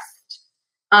oppressed,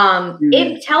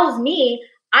 it tells me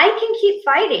I can keep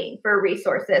fighting for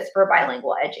resources for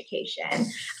bilingual education.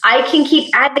 I can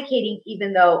keep advocating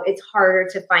even though it's harder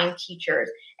to find teachers.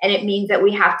 And it means that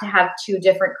we have to have 2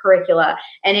 different curricula.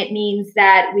 And it means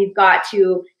that we've got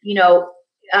to,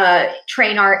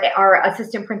 train our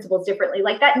assistant principals differently.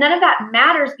 Like that, none of that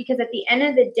matters, because at the end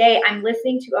of the day, I'm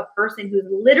listening to a person who's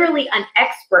literally an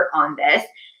expert on this,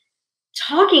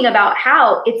 talking about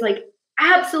how it's like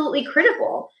absolutely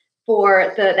critical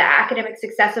for the academic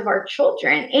success of our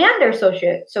children and their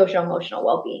social emotional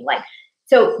well-being. Like,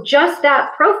 so just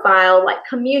that profile like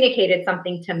communicated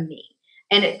something to me,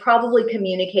 and it probably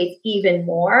communicates even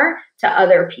more to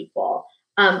other people.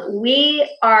 We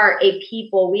are a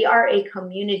people, we are a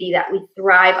community that we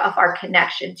thrive off our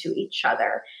connection to each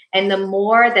other. And the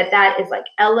more that is like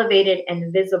elevated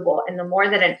and visible, and the more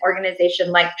that an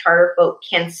organization like CharterFolk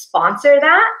can sponsor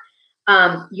that,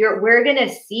 we're going to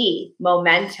see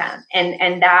momentum.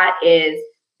 And that is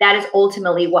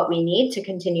ultimately what we need to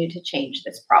continue to change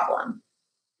this problem.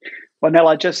 Well,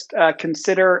 Nella, just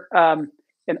consider an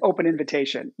open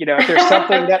invitation. If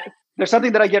there's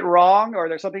something that I get wrong, or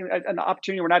there's an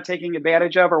opportunity we're not taking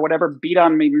advantage of, or whatever, beat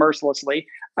on me mercilessly.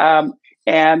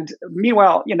 And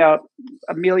meanwhile,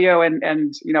 Emilio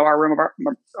and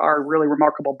our really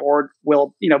remarkable board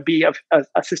will be of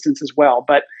assistance as well.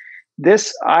 But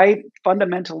this, I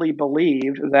fundamentally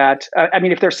believe that,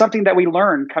 if there's something that we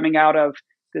learn coming out of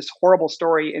this horrible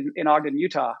story in Ogden,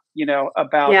 Utah,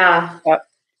 about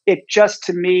it just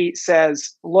to me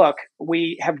says, look,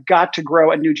 we have got to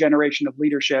grow a new generation of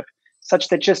leadership such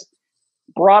that just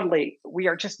broadly, we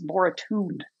are just more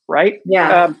attuned, right?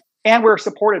 Yeah. And we're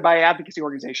supported by advocacy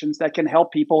organizations that can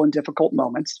help people in difficult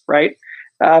moments, right?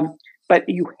 But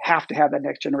you have to have that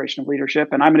next generation of leadership.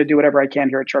 And I'm going to do whatever I can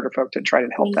here at CharterFolk to try to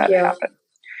help happen.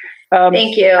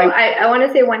 Thank you. I want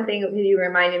to say one thing, because you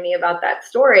reminded me about that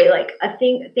story. Like a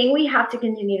thing we have to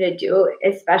continue to do,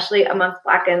 especially amongst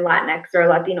Black and Latinx or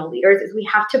Latino leaders, is we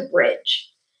have to bridge.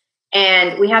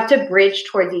 And we have to bridge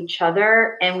towards each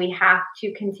other, and we have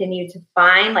to continue to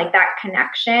find like that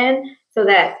connection so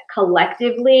that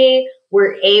collectively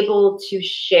we're able to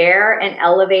share and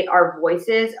elevate our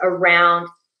voices around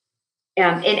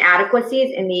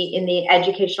inadequacies in the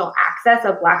educational access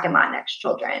of Black and Latinx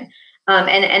children.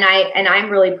 And I'm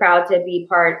really proud to be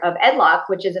part of EdLock,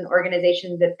 which is an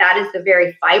organization that is the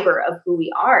very fiber of who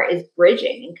we are, is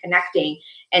bridging and connecting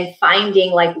and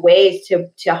finding like ways to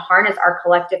harness our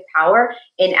collective power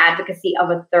in advocacy of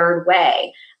a third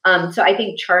way. So I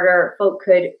think CharterFolk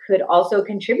could also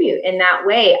contribute in that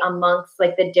way amongst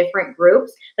like the different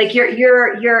groups. Like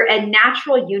you're a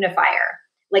natural unifier,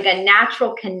 like a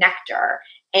natural connector.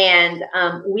 And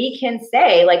we can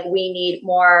say like we need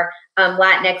more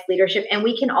Latinx leadership, and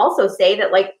we can also say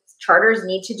that like charters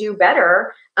need to do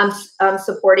better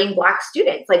supporting Black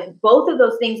students. Like both of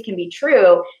those things can be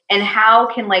true. And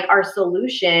how can like our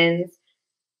solutions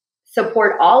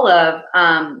support all of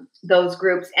those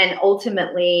groups and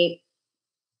ultimately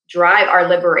drive our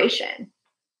liberation?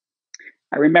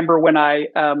 I remember when I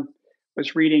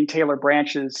was reading Taylor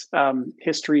Branch's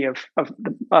history of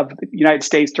the United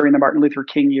States during the Martin Luther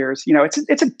King years.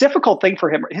 It's a difficult thing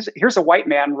for him. Here's a white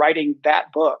man writing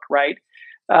that book, right?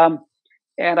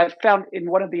 And I found in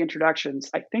one of the introductions,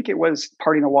 I think it was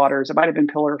Parting the Waters, it might have been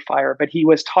Pillar of Fire, but he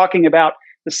was talking about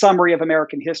the summary of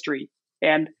American history.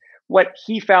 And what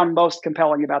he found most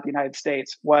compelling about the United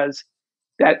States was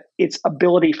that its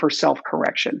ability for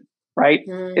self-correction. Right.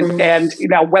 And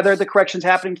whether the correction's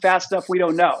happening fast enough, we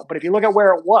don't know. But if you look at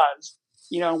where it was,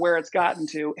 where it's gotten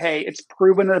to, hey, it's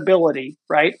proven ability,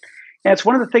 right? And it's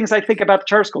one of the things I think about the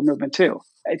charter school movement too.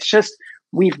 It's just,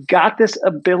 we've got this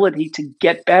ability to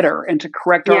get better and to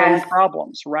correct our own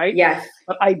problems, right? Yes.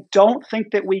 But I don't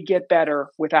think that we get better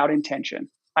without intention.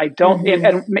 I don't,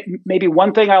 and maybe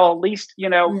one thing I'll at least,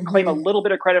 claim a little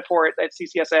bit of credit for it at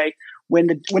CCSA, when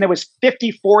it was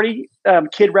 50-40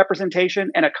 kid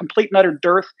representation and a complete and utter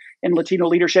dearth in Latino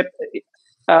leadership,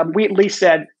 we at least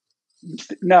said,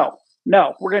 no,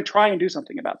 we're going to try and do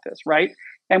something about this, right?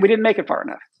 And we didn't make it far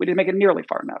enough. We didn't make it nearly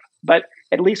far enough, but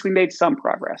at least we made some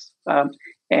progress. At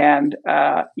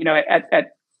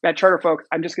CharterFolk,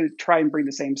 I'm just going to try and bring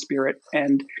the same spirit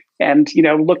and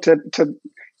look to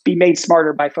be made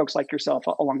smarter by folks like yourself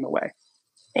along the way.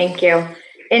 Thank you.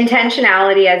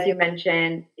 Intentionality, as you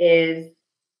mentioned, is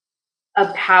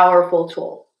a powerful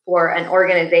tool for an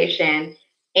organization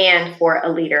and for a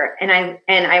leader. And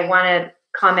I want to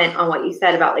comment on what you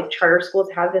said about like charter schools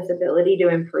have this ability to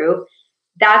improve.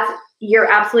 You're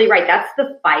absolutely right. That's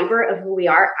the fiber of who we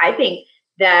are. I think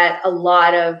that a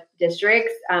lot of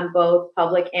districts, both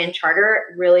public and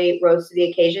charter, really rose to the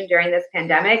occasion during this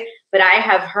pandemic. But I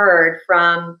have heard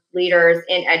from leaders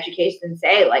in education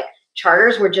say like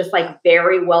charters were just like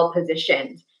very well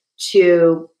positioned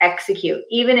to execute,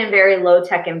 even in very low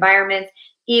tech environments,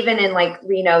 even in like,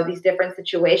 these different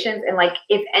situations. And like,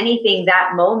 if anything,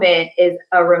 that moment is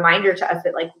a reminder to us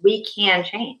that like we can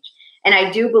change. And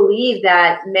I do believe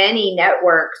that many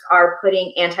networks are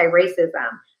putting anti-racism,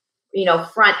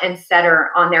 front and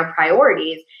center on their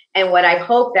priorities. And what I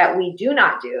hope that we do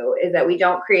not do is that we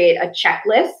don't create a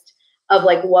checklist of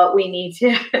like what we need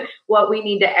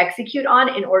to execute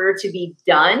on in order to be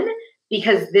done,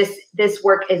 because this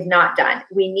work is not done.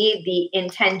 We need the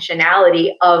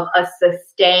intentionality of a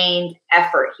sustained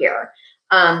effort here.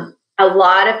 A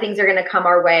lot of things are going to come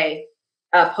our way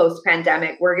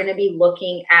post-pandemic. We're going to be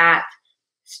looking at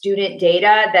student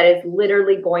data that is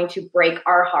literally going to break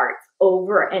our hearts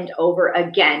over and over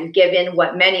again, given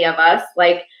what many of us,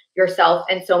 like yourself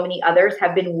and so many others,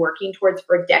 have been working towards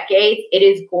for decades. It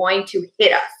is going to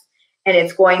hit us and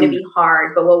it's going to be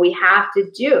hard. But what we have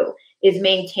to do is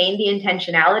maintain the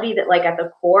intentionality that like at the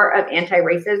core of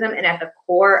anti-racism and at the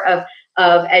core of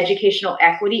educational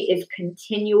equity is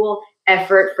continual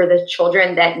effort for the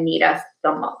children that need us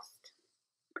the most.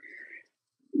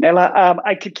 Nella,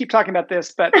 I could keep talking about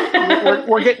this, but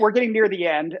we're getting near the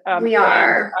end. We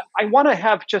are. I want to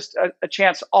have just a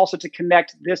chance also to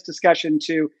connect this discussion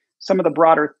to some of the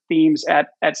broader themes at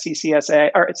CCSA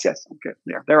or at CS. Okay,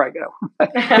 there I go.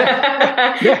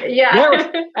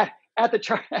 At the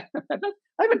chart. I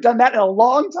haven't done that in a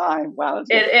long time. Wow,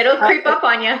 it'll creep up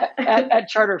on you. at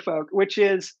CharterFolk, which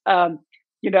is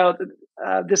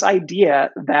this idea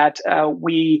that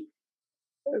the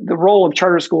role of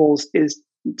charter schools is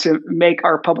to make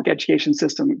our public education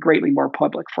system greatly more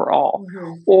public for all,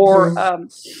 or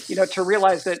to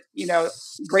realize that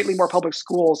greatly more public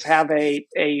schools have a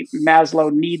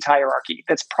Maslow needs hierarchy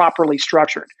that's properly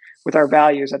structured with our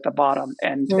values at the bottom,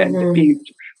 and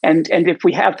if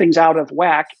we have things out of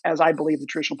whack, as I believe the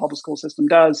traditional public school system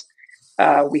does,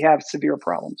 we have severe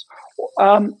problems.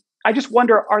 I just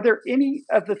wonder, are there any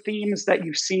of the themes that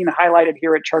you've seen highlighted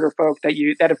here at CharterFolk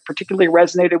that have particularly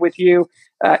resonated with you?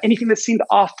 Anything that seemed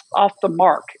off the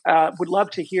mark? Would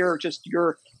love to hear just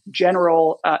your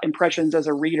general impressions as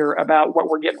a reader about what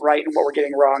we're getting right and what we're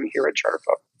getting wrong here at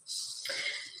CharterFolk.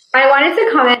 I wanted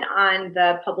to comment on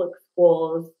the public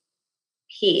schools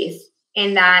piece,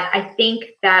 in that I think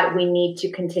that we need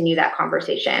to continue that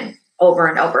conversation over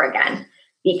and over again,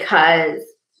 because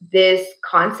this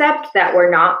concept that we're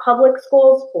not public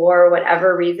schools for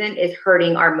whatever reason is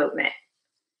hurting our movement.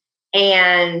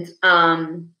 And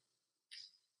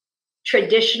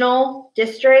traditional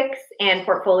districts and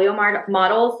portfolio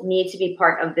models need to be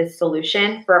part of this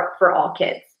solution for all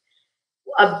kids.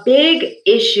 A big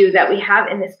issue that we have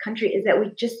in this country is that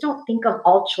we just don't think of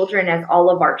all children as all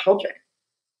of our children.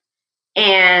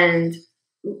 And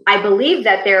I believe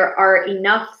that there are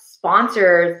enough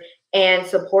sponsors and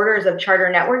supporters of charter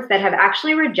networks that have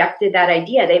actually rejected that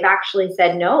idea. They've actually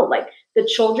said, no, like the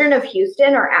children of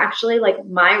Houston are actually like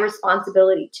my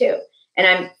responsibility too. And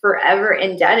I'm forever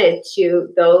indebted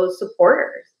to those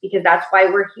supporters, because that's why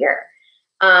we're here.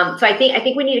 So I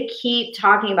think we need to keep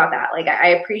talking about that. Like I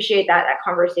appreciate that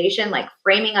conversation, like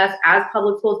framing us as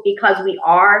public schools because we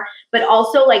are, but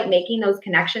also like making those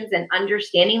connections and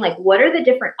understanding like what are the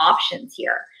different options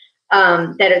here.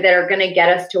 That are going to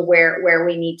get us to where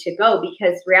we need to go,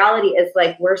 because reality is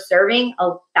like we're serving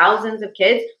thousands of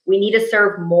kids. We need to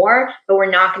serve more, but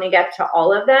we're not going to get to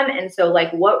all of them. And so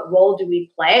like, what role do we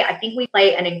play? I think we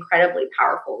play an incredibly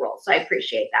powerful role. So I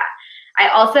appreciate that. I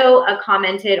also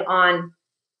commented on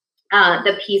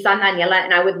the piece on Daniela,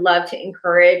 and I would love to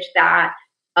encourage that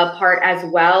part as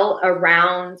well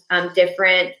around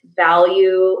different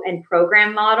value and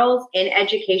program models in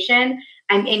education.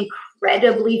 I'm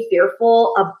incredibly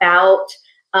fearful about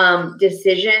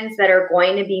decisions that are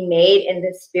going to be made in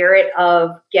the spirit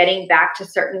of getting back to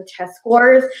certain test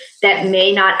scores that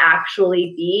may not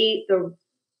actually be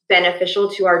beneficial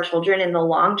to our children in the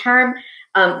long term.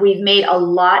 We've made a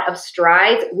lot of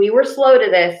strides. We were slow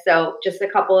to this, so just a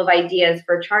couple of ideas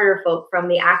for CharterFolk from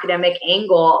the academic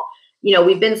angle.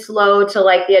 We've been slow to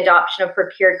like the adoption of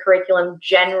procured curriculum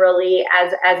generally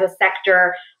as a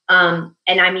sector. And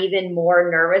I'm even more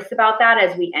nervous about that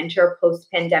as we enter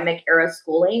post-pandemic era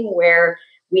schooling, where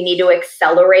we need to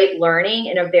accelerate learning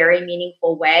in a very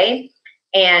meaningful way.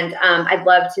 And I'd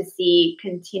love to see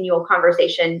continual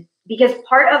conversation, because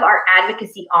part of our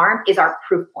advocacy arm is our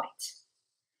proof point.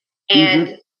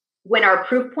 And when our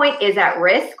proof point is at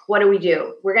risk, what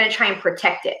do? We're going to try and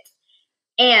protect it.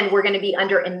 And we're going to be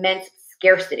under immense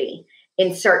scarcity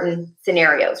in certain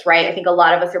scenarios, right? I think a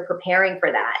lot of us are preparing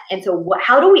for that. And so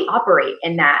how do we operate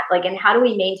in that? And how do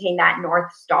we maintain that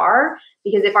North Star?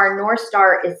 Because if our North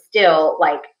Star is still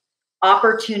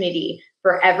opportunity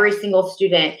for every single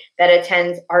student that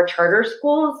attends our charter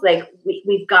schools,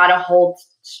 we've got to hold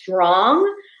strong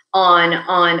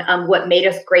on what made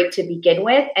us great to begin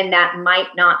with. And that might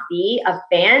not be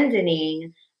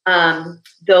abandoning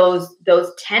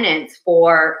those tenets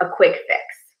for a quick fix.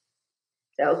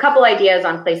 So a couple ideas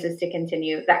on places to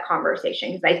continue that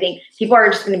conversation, because I think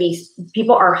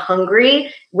people are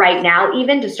hungry right now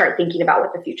even to start thinking about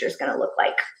what the future is going to look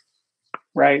like.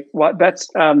 Right. Well, that's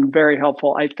very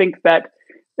helpful. I think that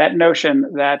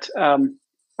notion that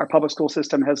our public school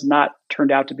system has not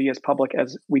turned out to be as public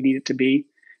as we need it to be,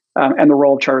 and the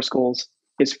role of charter schools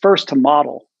is first to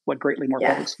model what greatly more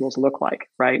public schools look like,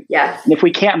 right? Yes. And if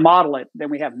we can't model it,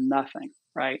 then we have nothing,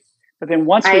 right? But then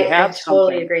once we have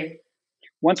totally agree.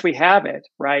 Once we have it,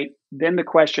 right, then the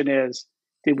question is,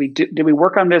 did we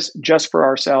work on this just for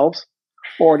ourselves,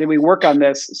 or did we work on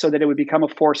this so that it would become a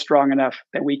force strong enough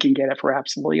that we can get it for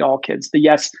absolutely all kids? The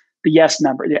yes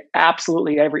number,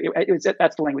 absolutely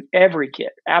that's the language. Every kid,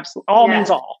 absolutely, all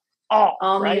means all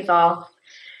right? Means all.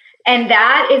 And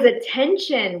that is a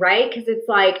tension, right? Because it's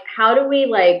how do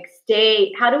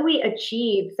we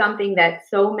achieve something that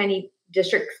so many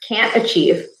districts can't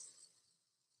achieve,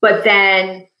 but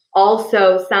then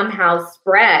also somehow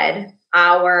spread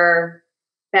our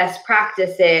best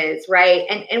practices, right?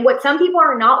 And what some people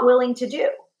are not willing to do.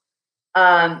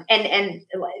 And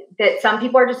that some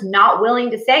people are just not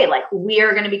willing to say, we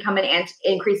are going to become an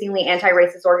increasingly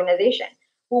anti-racist organization.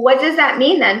 Well, what does that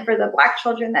mean then for the Black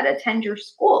children that attend your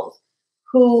schools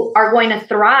who are going to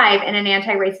thrive in an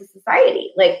anti-racist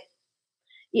society?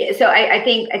 So I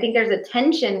think there's a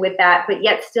tension with that, but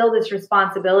yet still this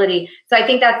responsibility. So I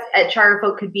think that's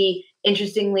CharterFolk could be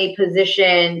interestingly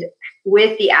positioned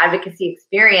with the advocacy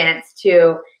experience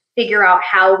to figure out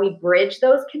how we bridge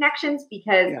those connections,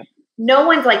 because no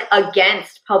one's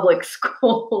against public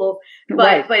school,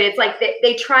 but it's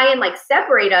they try and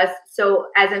separate us so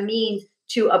as a means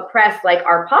to oppress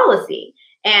our policy,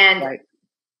 and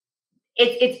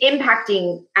it's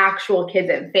impacting actual kids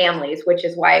and families, which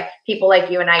is why people like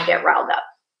you and I get riled up.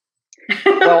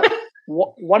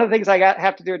 Well, one of the things I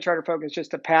have to do at CharterFolk is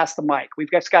just to pass the mic.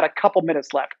 We've just got a couple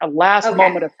minutes left. A last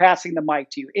moment of passing the mic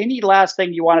to you. Any last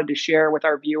thing you wanted to share with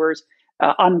our viewers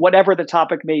on whatever the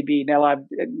topic may be? Nella, I've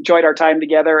enjoyed our time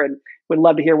together and would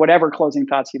love to hear whatever closing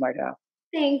thoughts you might have.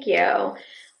 Thank you.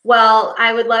 Well,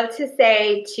 I would love to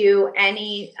say to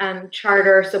any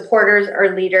charter supporters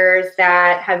or leaders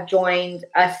that have joined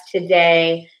us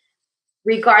today,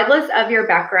 regardless of your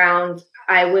background,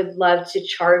 I would love to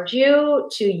charge you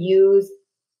to use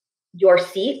your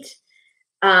seat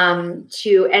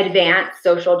to advance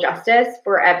social justice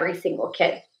for every single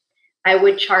kid. I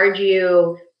would charge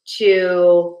you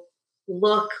to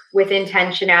look with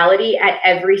intentionality at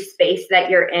every space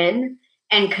that you're in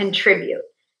and contribute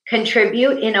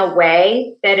in a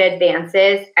way that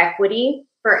advances equity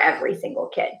for every single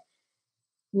kid.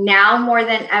 Now more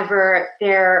than ever,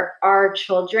 there are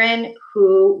children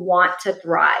who want to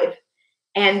thrive,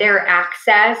 and their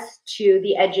access to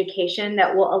the education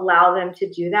that will allow them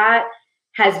to do that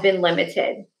has been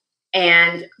limited.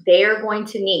 And they are going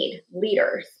to need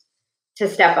leaders to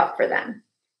step up for them.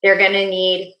 They're going to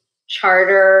need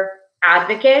charter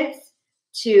advocates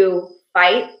to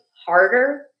fight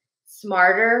harder,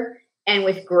 smarter, and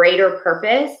with greater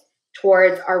purpose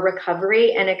towards our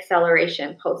recovery and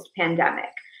acceleration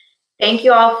post-pandemic. Thank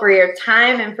you all for your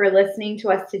time and for listening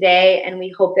to us today. And we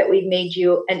hope that we've made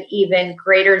you an even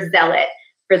greater zealot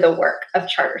for the work of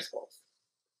charter schools.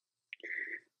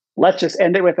 Let's just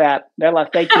end it with that. Nella,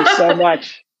 thank you so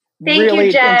much. Really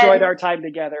enjoyed our time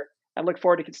together. I look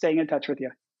forward to staying in touch with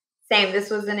you. Same. This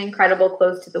was an incredible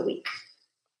close to the week.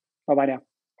 Bye-bye now.